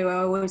always do,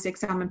 I always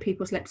examine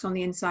people's lips on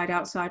the inside,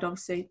 outside,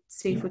 obviously,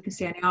 see if we can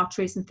see any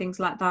arteries and things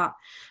like that.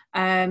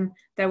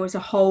 There was a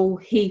whole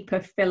heap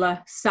of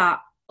filler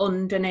sat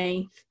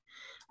underneath.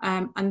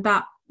 And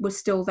that was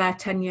still there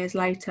 10 years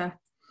later.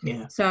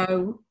 Yeah.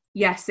 So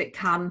yes, it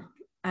can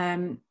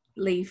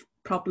leave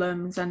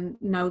problems, and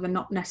no, they're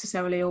not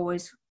necessarily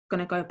always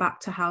going to go back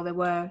to how they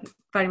were.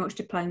 Very much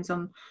depends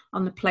on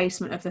the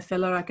placement of the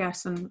filler, I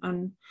guess,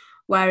 and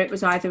where it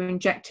was either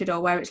injected or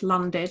where it's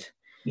landed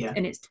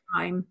in its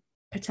time.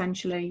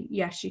 Potentially,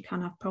 yes, you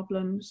can have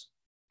problems.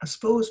 I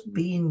suppose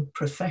being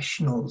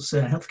professionals,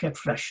 healthcare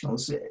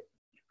professionals,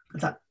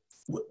 that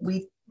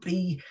we'd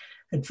be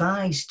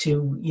advised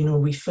to,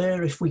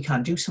 refer if we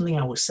can't do something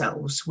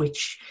ourselves,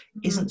 which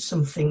isn't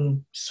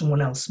something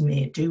someone else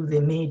may do. They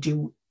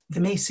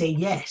may say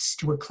yes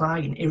to a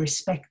client,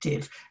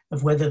 irrespective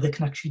of whether they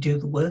can actually do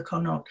the work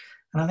or not.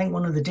 And I think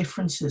one of the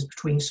differences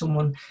between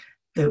someone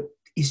that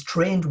is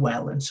trained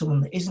well and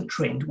someone that isn't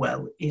trained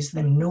well is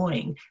them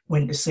knowing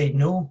when to say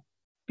no,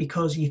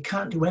 because you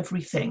can't do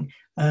everything.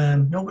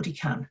 Nobody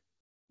can.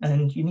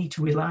 And you need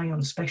to rely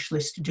on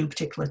specialists to do a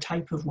particular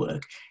type of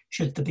work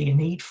should there be a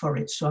need for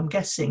it. So I'm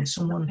guessing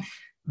someone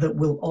that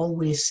will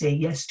always say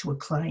yes to a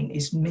client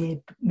is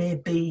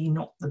maybe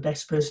not the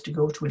best person to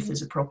go to if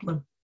there's a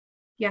problem.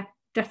 Yeah,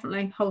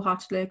 definitely.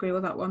 Wholeheartedly agree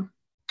with that one.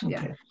 Okay.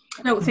 Yeah.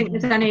 I don't think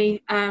there's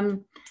any,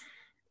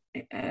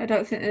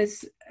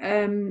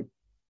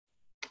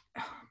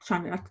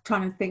 trying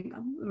to think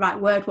the right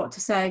word, what to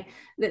say.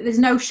 There's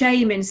no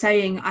shame in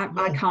saying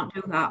I can't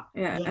do that.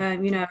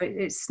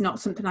 It's not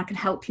something I can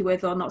help you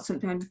with, or not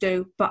something I can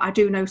do, but I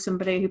do know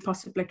somebody who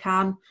possibly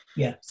can.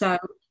 Yeah. So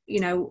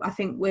I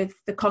think with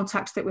the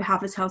contacts that we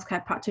have as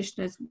healthcare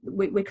practitioners,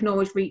 we can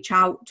always reach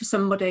out to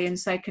somebody and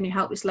say, can you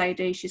help this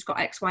lady? She's got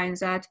X, Y, and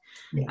Z.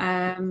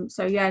 Yeah.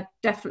 So yeah,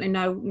 definitely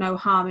no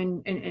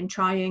harm in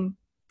trying.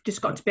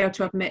 Just got to be able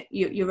to admit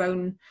your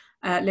own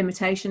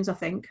limitations, I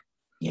think.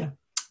 Yeah.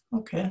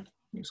 Okay,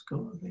 let's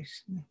go to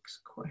this next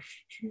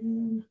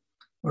question.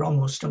 We're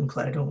almost done,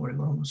 Claire, don't worry,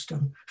 we're almost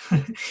done.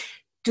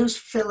 does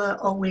filler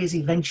always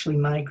eventually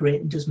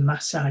migrate, and does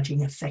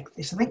massaging affect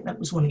this? I think that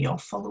was one of your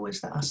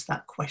followers that asked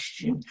that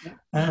question.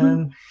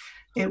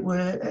 It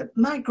were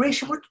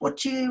migration. What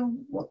do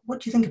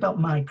you think about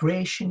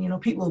migration? You know,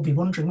 people will be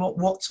wondering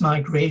what's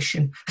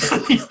migration.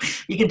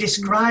 You can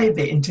describe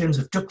it in terms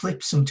of duck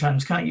lips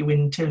sometimes, can't you?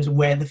 In terms of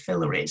where the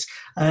filler is.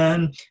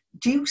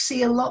 Do you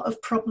see a lot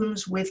of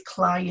problems with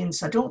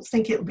clients? I don't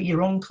think it'll be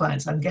your own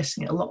clients. I'm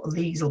guessing a lot of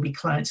these will be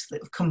clients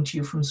that have come to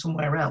you from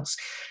somewhere else.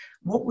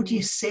 What would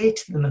you say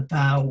to them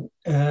about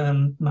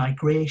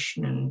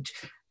migration and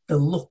the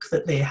look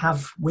that they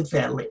have with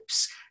their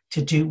lips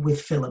to do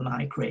with filler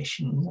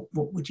migration?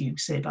 What would you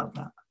say about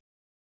that?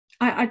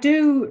 I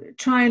do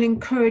try and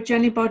encourage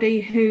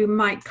anybody who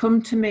might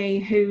come to me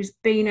who's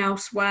been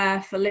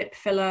elsewhere for lip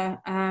filler,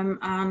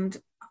 and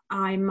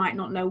I might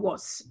not know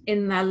what's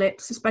in their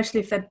lips,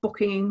 especially if they're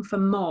booking for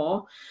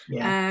more.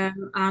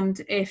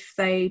 And if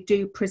they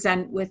do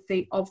present with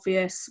the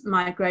obvious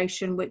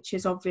migration, which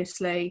is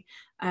obviously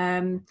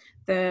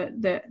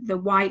the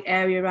white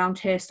area around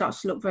here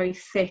starts to look very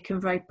thick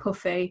and very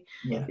puffy.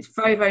 It's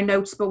very, very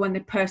noticeable when they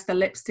purse their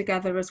lips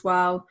together as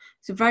well.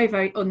 It's a very,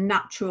 very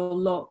unnatural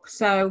look.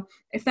 So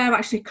if they're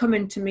actually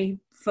coming to me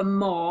for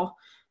more,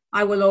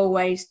 I will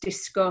always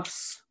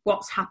discuss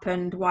what's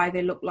happened, why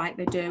they look like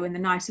they do, in the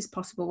nicest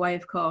possible way,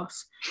 of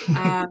course.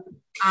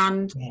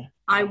 And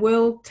I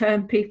will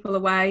turn people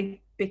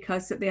away,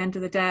 because at the end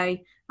of the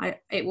day,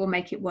 it will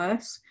make it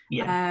worse.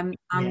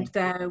 And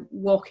they're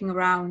walking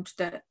around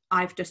that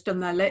I've just done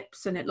their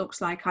lips and it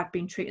looks like I've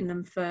been treating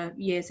them for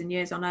years and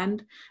years on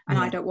end, and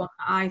I don't want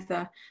that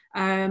either.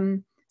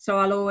 So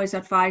I'll always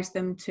advise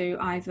them to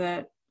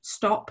either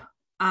stop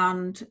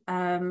and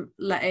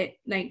let it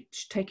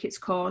take its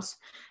course,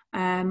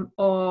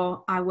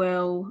 or I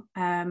will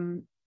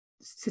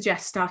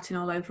suggest starting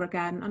all over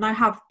again. And I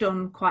have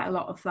done quite a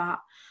lot of that.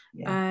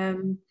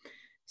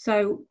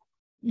 So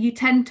you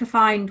tend to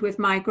find with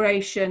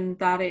migration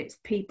that it's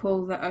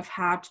people that have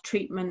had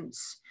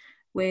treatments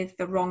with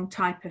the wrong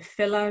type of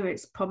filler.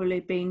 It's probably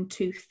been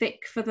too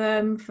thick for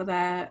them, for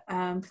their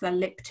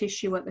lip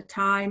tissue at the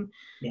time.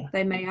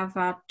 They may have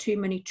had too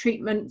many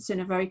treatments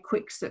in a very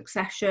quick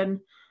succession.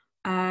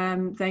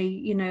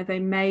 They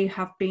may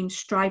have been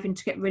striving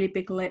to get really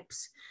big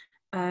lips.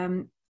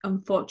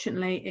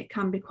 Unfortunately, it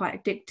can be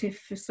quite addictive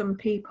for some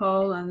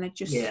people, and they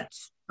just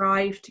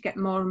strive to get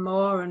more and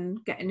more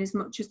and get in as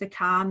much as they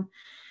can.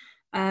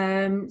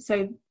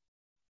 So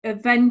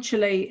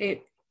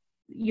eventually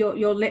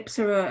your lips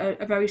are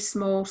a very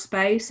small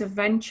space.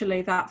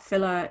 Eventually that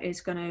filler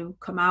is going to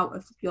come out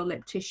of your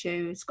lip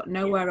tissue. It's got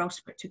nowhere else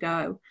for it to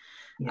go.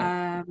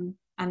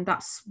 And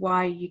that's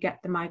why you get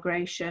the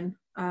migration.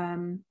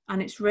 And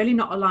it's really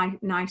not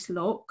a nice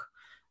look.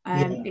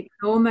 It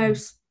can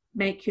almost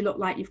make you look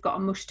like you've got a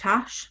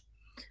mustache.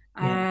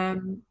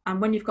 And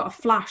when you've got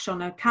a flash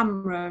on a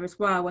camera as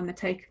well, when they're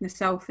taking the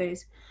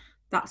selfies,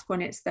 that's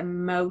when it's the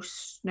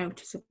most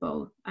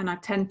noticeable. And I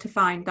tend to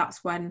find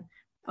that's when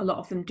a lot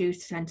of them do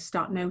tend to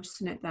start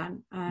noticing it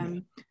then.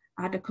 I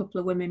had a couple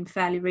of women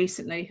fairly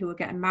recently who were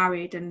getting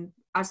married, and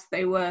as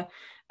they were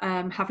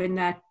having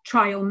their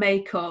trial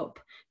makeup,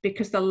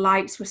 because the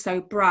lights were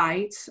so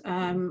bright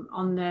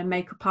on the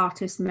makeup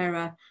artist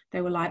mirror,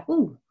 they were like,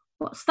 "Oh,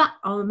 what's that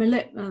on my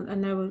lip?"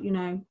 And they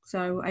were,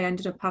 so I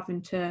ended up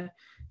having to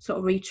sort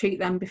of retreat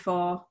them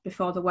before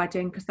the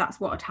wedding, because that's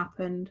what had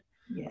happened.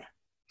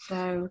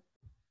 So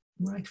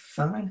right,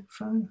 fine.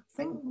 I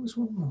think there was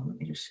one more. Let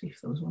me just see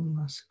if there was one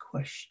last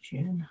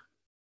question.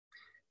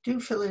 Do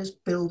fillers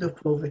build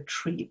up over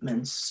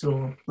treatments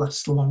or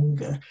last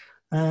longer?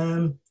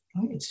 I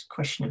think it's a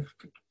question of,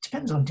 it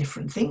depends on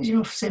different things,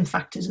 same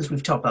factors as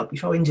we've talked about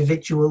before.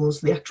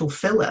 Individuals, the actual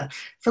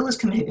fillers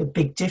can make a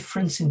big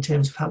difference in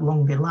terms of how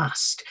long they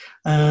last.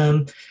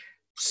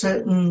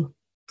 Certain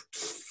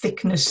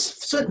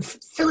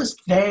fillers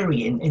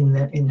vary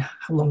in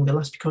how long they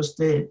last, because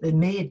they're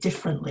made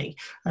differently.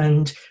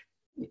 And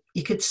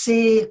you could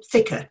say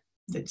thicker.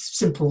 It's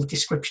simple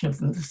description of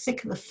them. The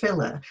thicker the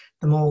filler,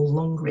 the more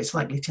longer it's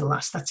likely to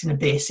last. That's in a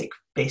basic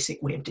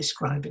way of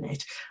describing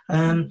it.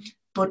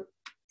 But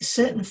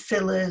certain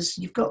fillers,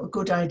 you've got a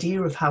good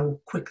idea of how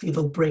quickly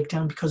they'll break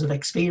down because of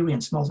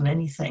experience more than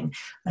anything.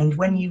 And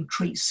when you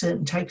treat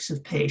certain types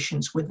of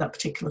patients with that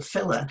particular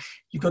filler,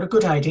 you've got a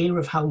good idea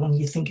of how long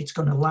you think it's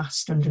going to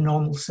last under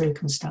normal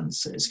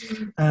circumstances.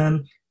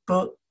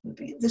 But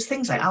there's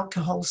things like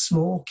alcohol,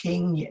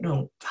 smoking,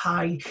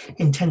 high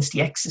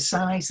intensity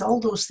exercise. All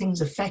those things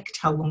affect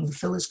how long the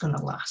filler's going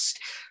to last.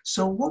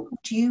 So what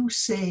would you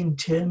say in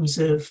terms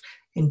of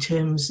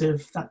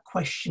that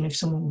question, if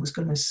someone was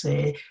going to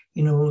say,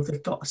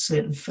 they've got a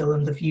certain filler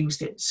and they've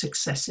used it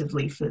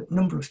successively for a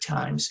number of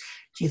times,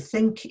 do you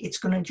think it's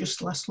going to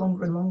just last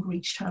longer and longer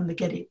each time they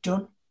get it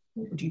done?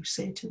 What would you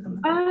say to them?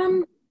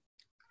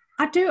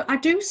 I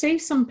do see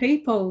some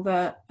people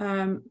that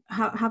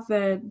have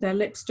their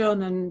lips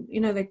done, and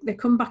they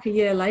come back a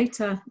year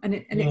later and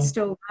it's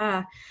still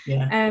there.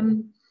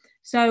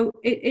 So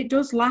it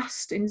does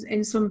last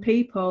in some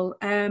people.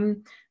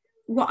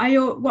 what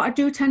I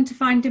do tend to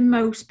find in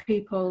most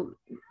people,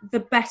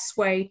 the best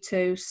way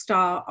to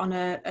start on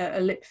a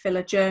lip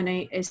filler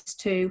journey is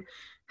to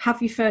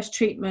have your first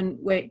treatment,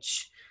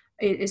 which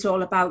is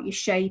all about your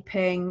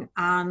shaping,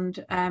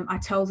 and I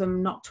tell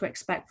them not to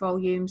expect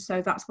volume,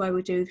 so that's where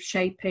we do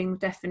shaping,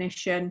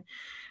 definition,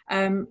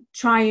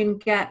 try and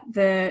get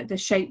the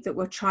shape that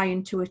we're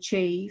trying to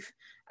achieve,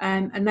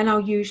 and then I'll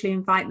usually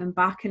invite them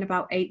back in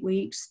about 8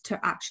 weeks to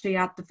actually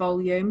add the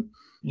volume.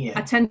 Yeah.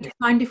 I tend to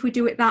find if we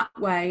do it that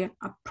way,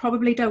 I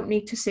probably don't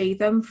need to see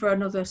them for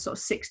another sort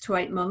of 6 to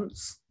 8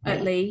 months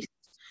at least.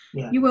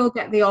 Yeah. You will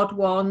get the odd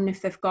one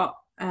if they've got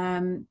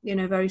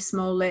very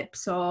small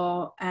lips,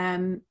 or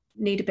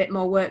need a bit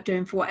more work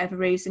doing for whatever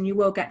reason. You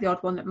will get the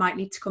odd one that might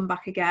need to come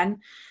back again.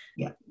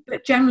 Yeah.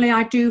 But generally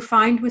I do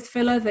find with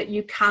filler that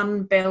you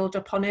can build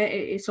upon it.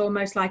 It's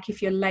almost like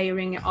if you're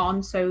layering it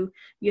on, so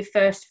your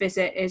first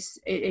visit is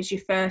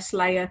your first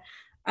layer.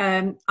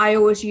 I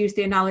always use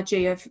the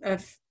analogy of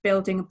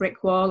building a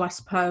brick wall, I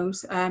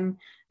suppose.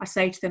 I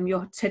say to them,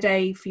 you're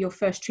today for your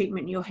first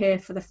treatment, you're here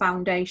for the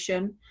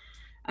foundation.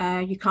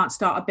 You can't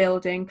start a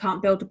building,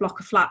 can't build a block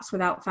of flats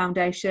without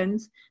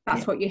foundations.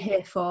 That's what you're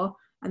here for.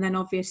 And then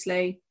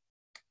obviously,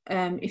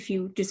 if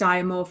you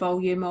desire more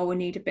volume, or we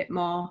need a bit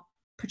more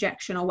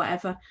projection or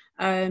whatever,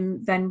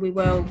 then we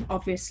will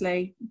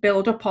obviously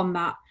build up on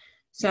that.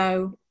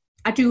 So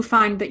I do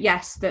find that,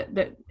 yes,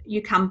 that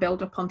you can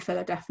build up on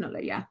filler,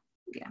 definitely. Yeah.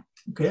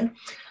 Okay.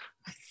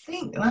 I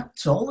think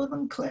that's all of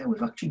them, Claire.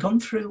 We've actually gone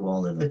through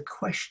all of the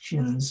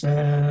questions.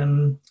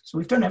 So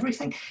we've done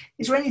everything.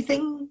 Is there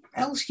anything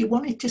else you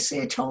wanted to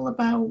say at all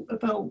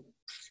about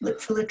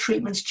lip filler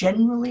treatments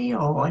generally,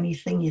 or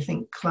anything you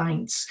think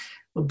clients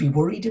would be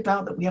worried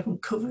about that we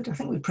haven't covered? I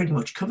think we've pretty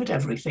much covered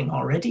everything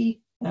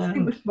already. I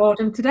think we've bored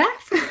them to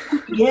death.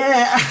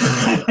 Yeah.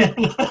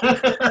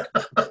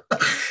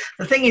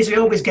 The thing is, we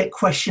always get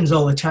questions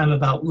all the time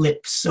about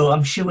lips, so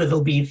I'm sure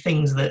there'll be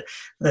things that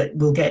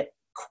we'll get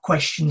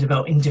questions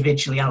about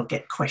individually. I'll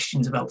get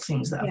questions about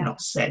things that I've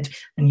not said,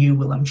 and you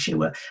will, I'm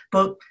sure.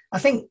 But I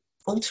think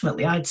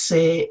ultimately I'd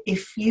say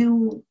if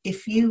you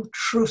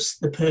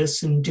trust the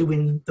person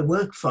doing the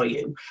work for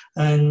you,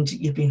 and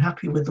you've been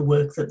happy with the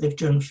work that they've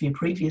done for you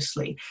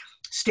previously,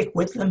 stick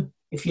with them.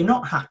 If you're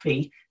not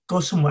happy, go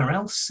somewhere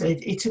else.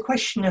 It's a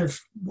question of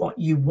what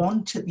you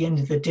want at the end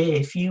of the day.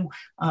 If you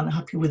aren't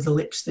happy with the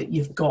lips that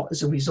you've got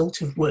as a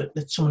result of work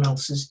that someone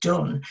else has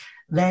done,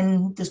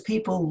 then there's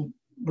people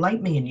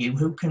like me and you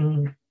who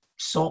can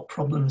sort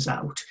problems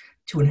out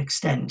to an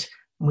extent,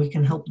 and we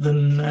can help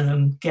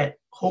them get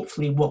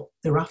hopefully what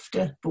they're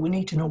after. But we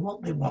need to know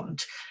what they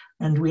want,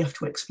 and we have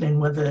to explain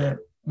whether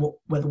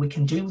we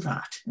can do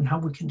that and how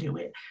we can do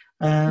it.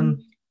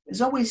 It's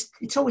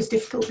always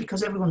difficult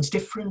because everyone's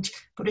different,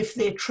 but if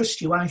they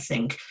trust you, I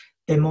think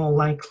they're more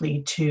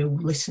likely to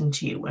listen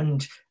to you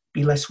and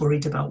be less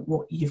worried about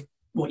what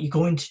you're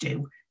going to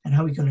do and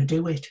how you're going to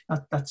do it.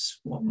 That's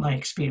what my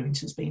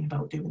experience has been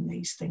about doing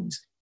these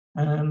things.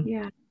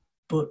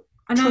 But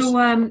I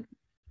know.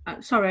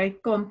 Sorry,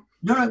 go on.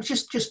 No,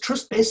 just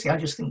trust. Basically, I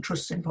just think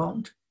trust's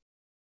important.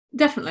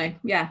 Definitely,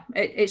 yeah.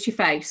 It's your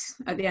face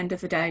at the end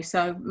of the day,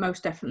 so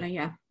most definitely,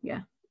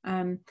 yeah.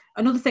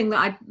 Another thing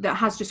that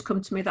has just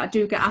come to me that I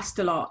do get asked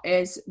a lot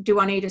is, do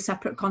I need a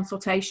separate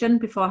consultation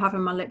before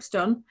having my lips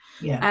done?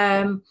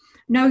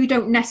 No, you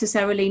don't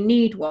necessarily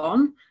need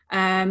one,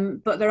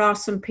 but there are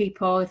some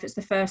people, if it's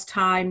the first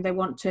time, they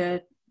want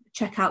to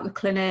check out the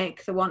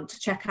clinic, they want to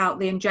check out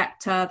the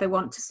injector, they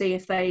want to see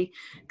if they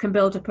can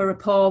build up a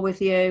rapport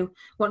with you,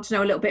 want to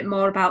know a little bit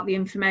more about the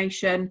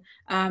information,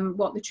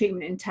 what the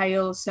treatment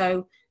entails.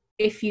 So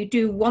if you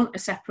do want a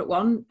separate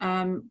one,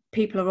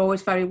 people are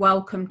always very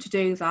welcome to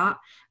do that,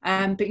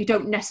 but you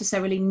don't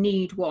necessarily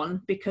need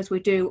one because we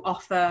do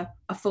offer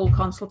a full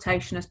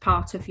consultation as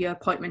part of your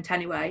appointment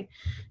anyway.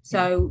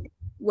 So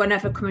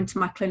whenever coming to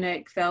my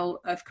clinic, they'll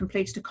have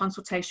completed a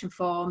consultation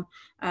form,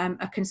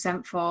 a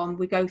consent form.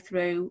 We go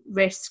through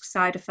risks,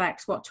 side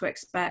effects, what to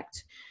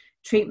expect,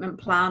 treatment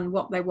plan,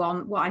 what they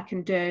want, what I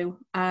can do,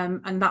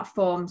 and that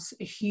forms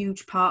a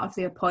huge part of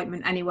the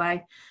appointment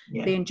anyway.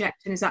 The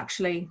injecting is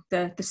actually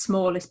the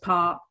smallest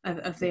part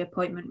of the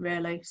appointment,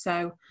 really.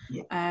 So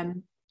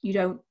you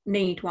don't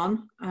need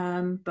one,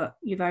 but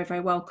you're very,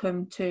 very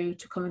welcome to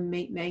come and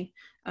meet me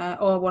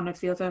or one of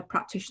the other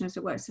practitioners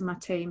that works in my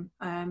team,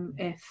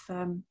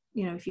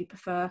 if you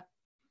prefer.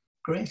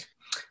 Great.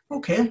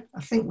 Okay,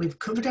 I think we've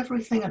covered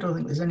everything. I don't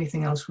think there's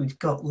anything else we've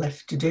got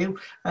left to do.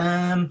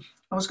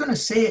 I was going to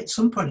say at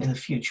some point in the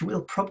future,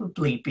 we'll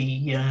probably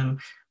be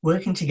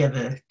working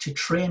together to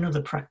train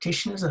other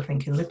practitioners, I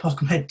think, in lip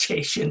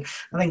augmentation.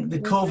 I think the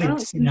COVID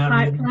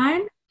scenario.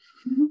 Pipeline.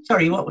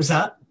 Sorry, what was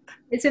that?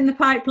 It's in the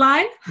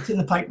pipeline. It's in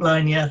the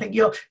pipeline, yeah. I think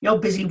you're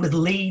busy with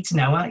leads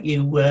now, aren't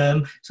you?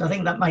 So I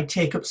think that might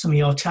take up some of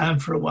your time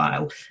for a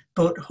while.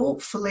 But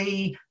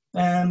hopefully,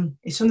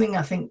 it's something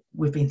I think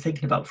we've been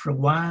thinking about for a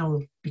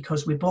while,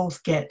 because we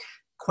both get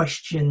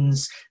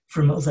questions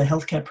from other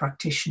healthcare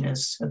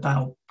practitioners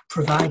about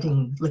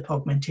providing lip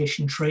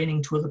augmentation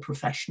training to other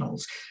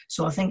professionals.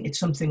 So I think it's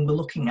something we're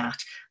looking at,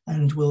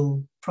 and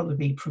we'll probably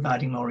be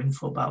providing more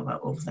info about that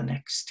over the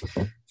next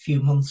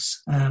few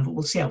months. But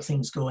we'll see how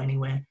things go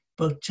anyway.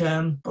 But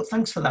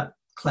thanks for that,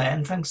 Claire,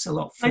 and thanks a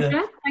lot for,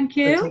 Thank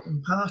you. for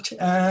taking part.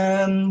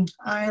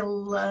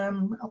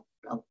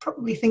 I'll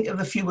probably think of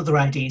a few other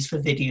ideas for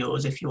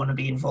videos if you want to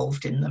be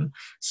involved in them.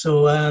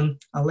 So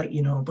I'll let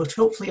you know. But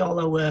hopefully all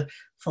our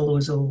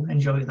followers will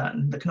enjoy that,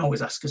 and they can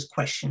always ask us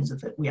questions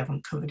that we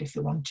haven't covered if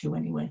they want to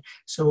anyway.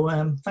 So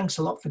thanks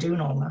a lot for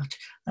doing all that.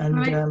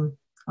 And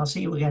I'll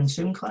see you again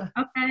soon, Claire.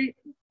 Okay.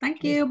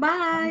 Thank you.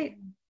 Bye.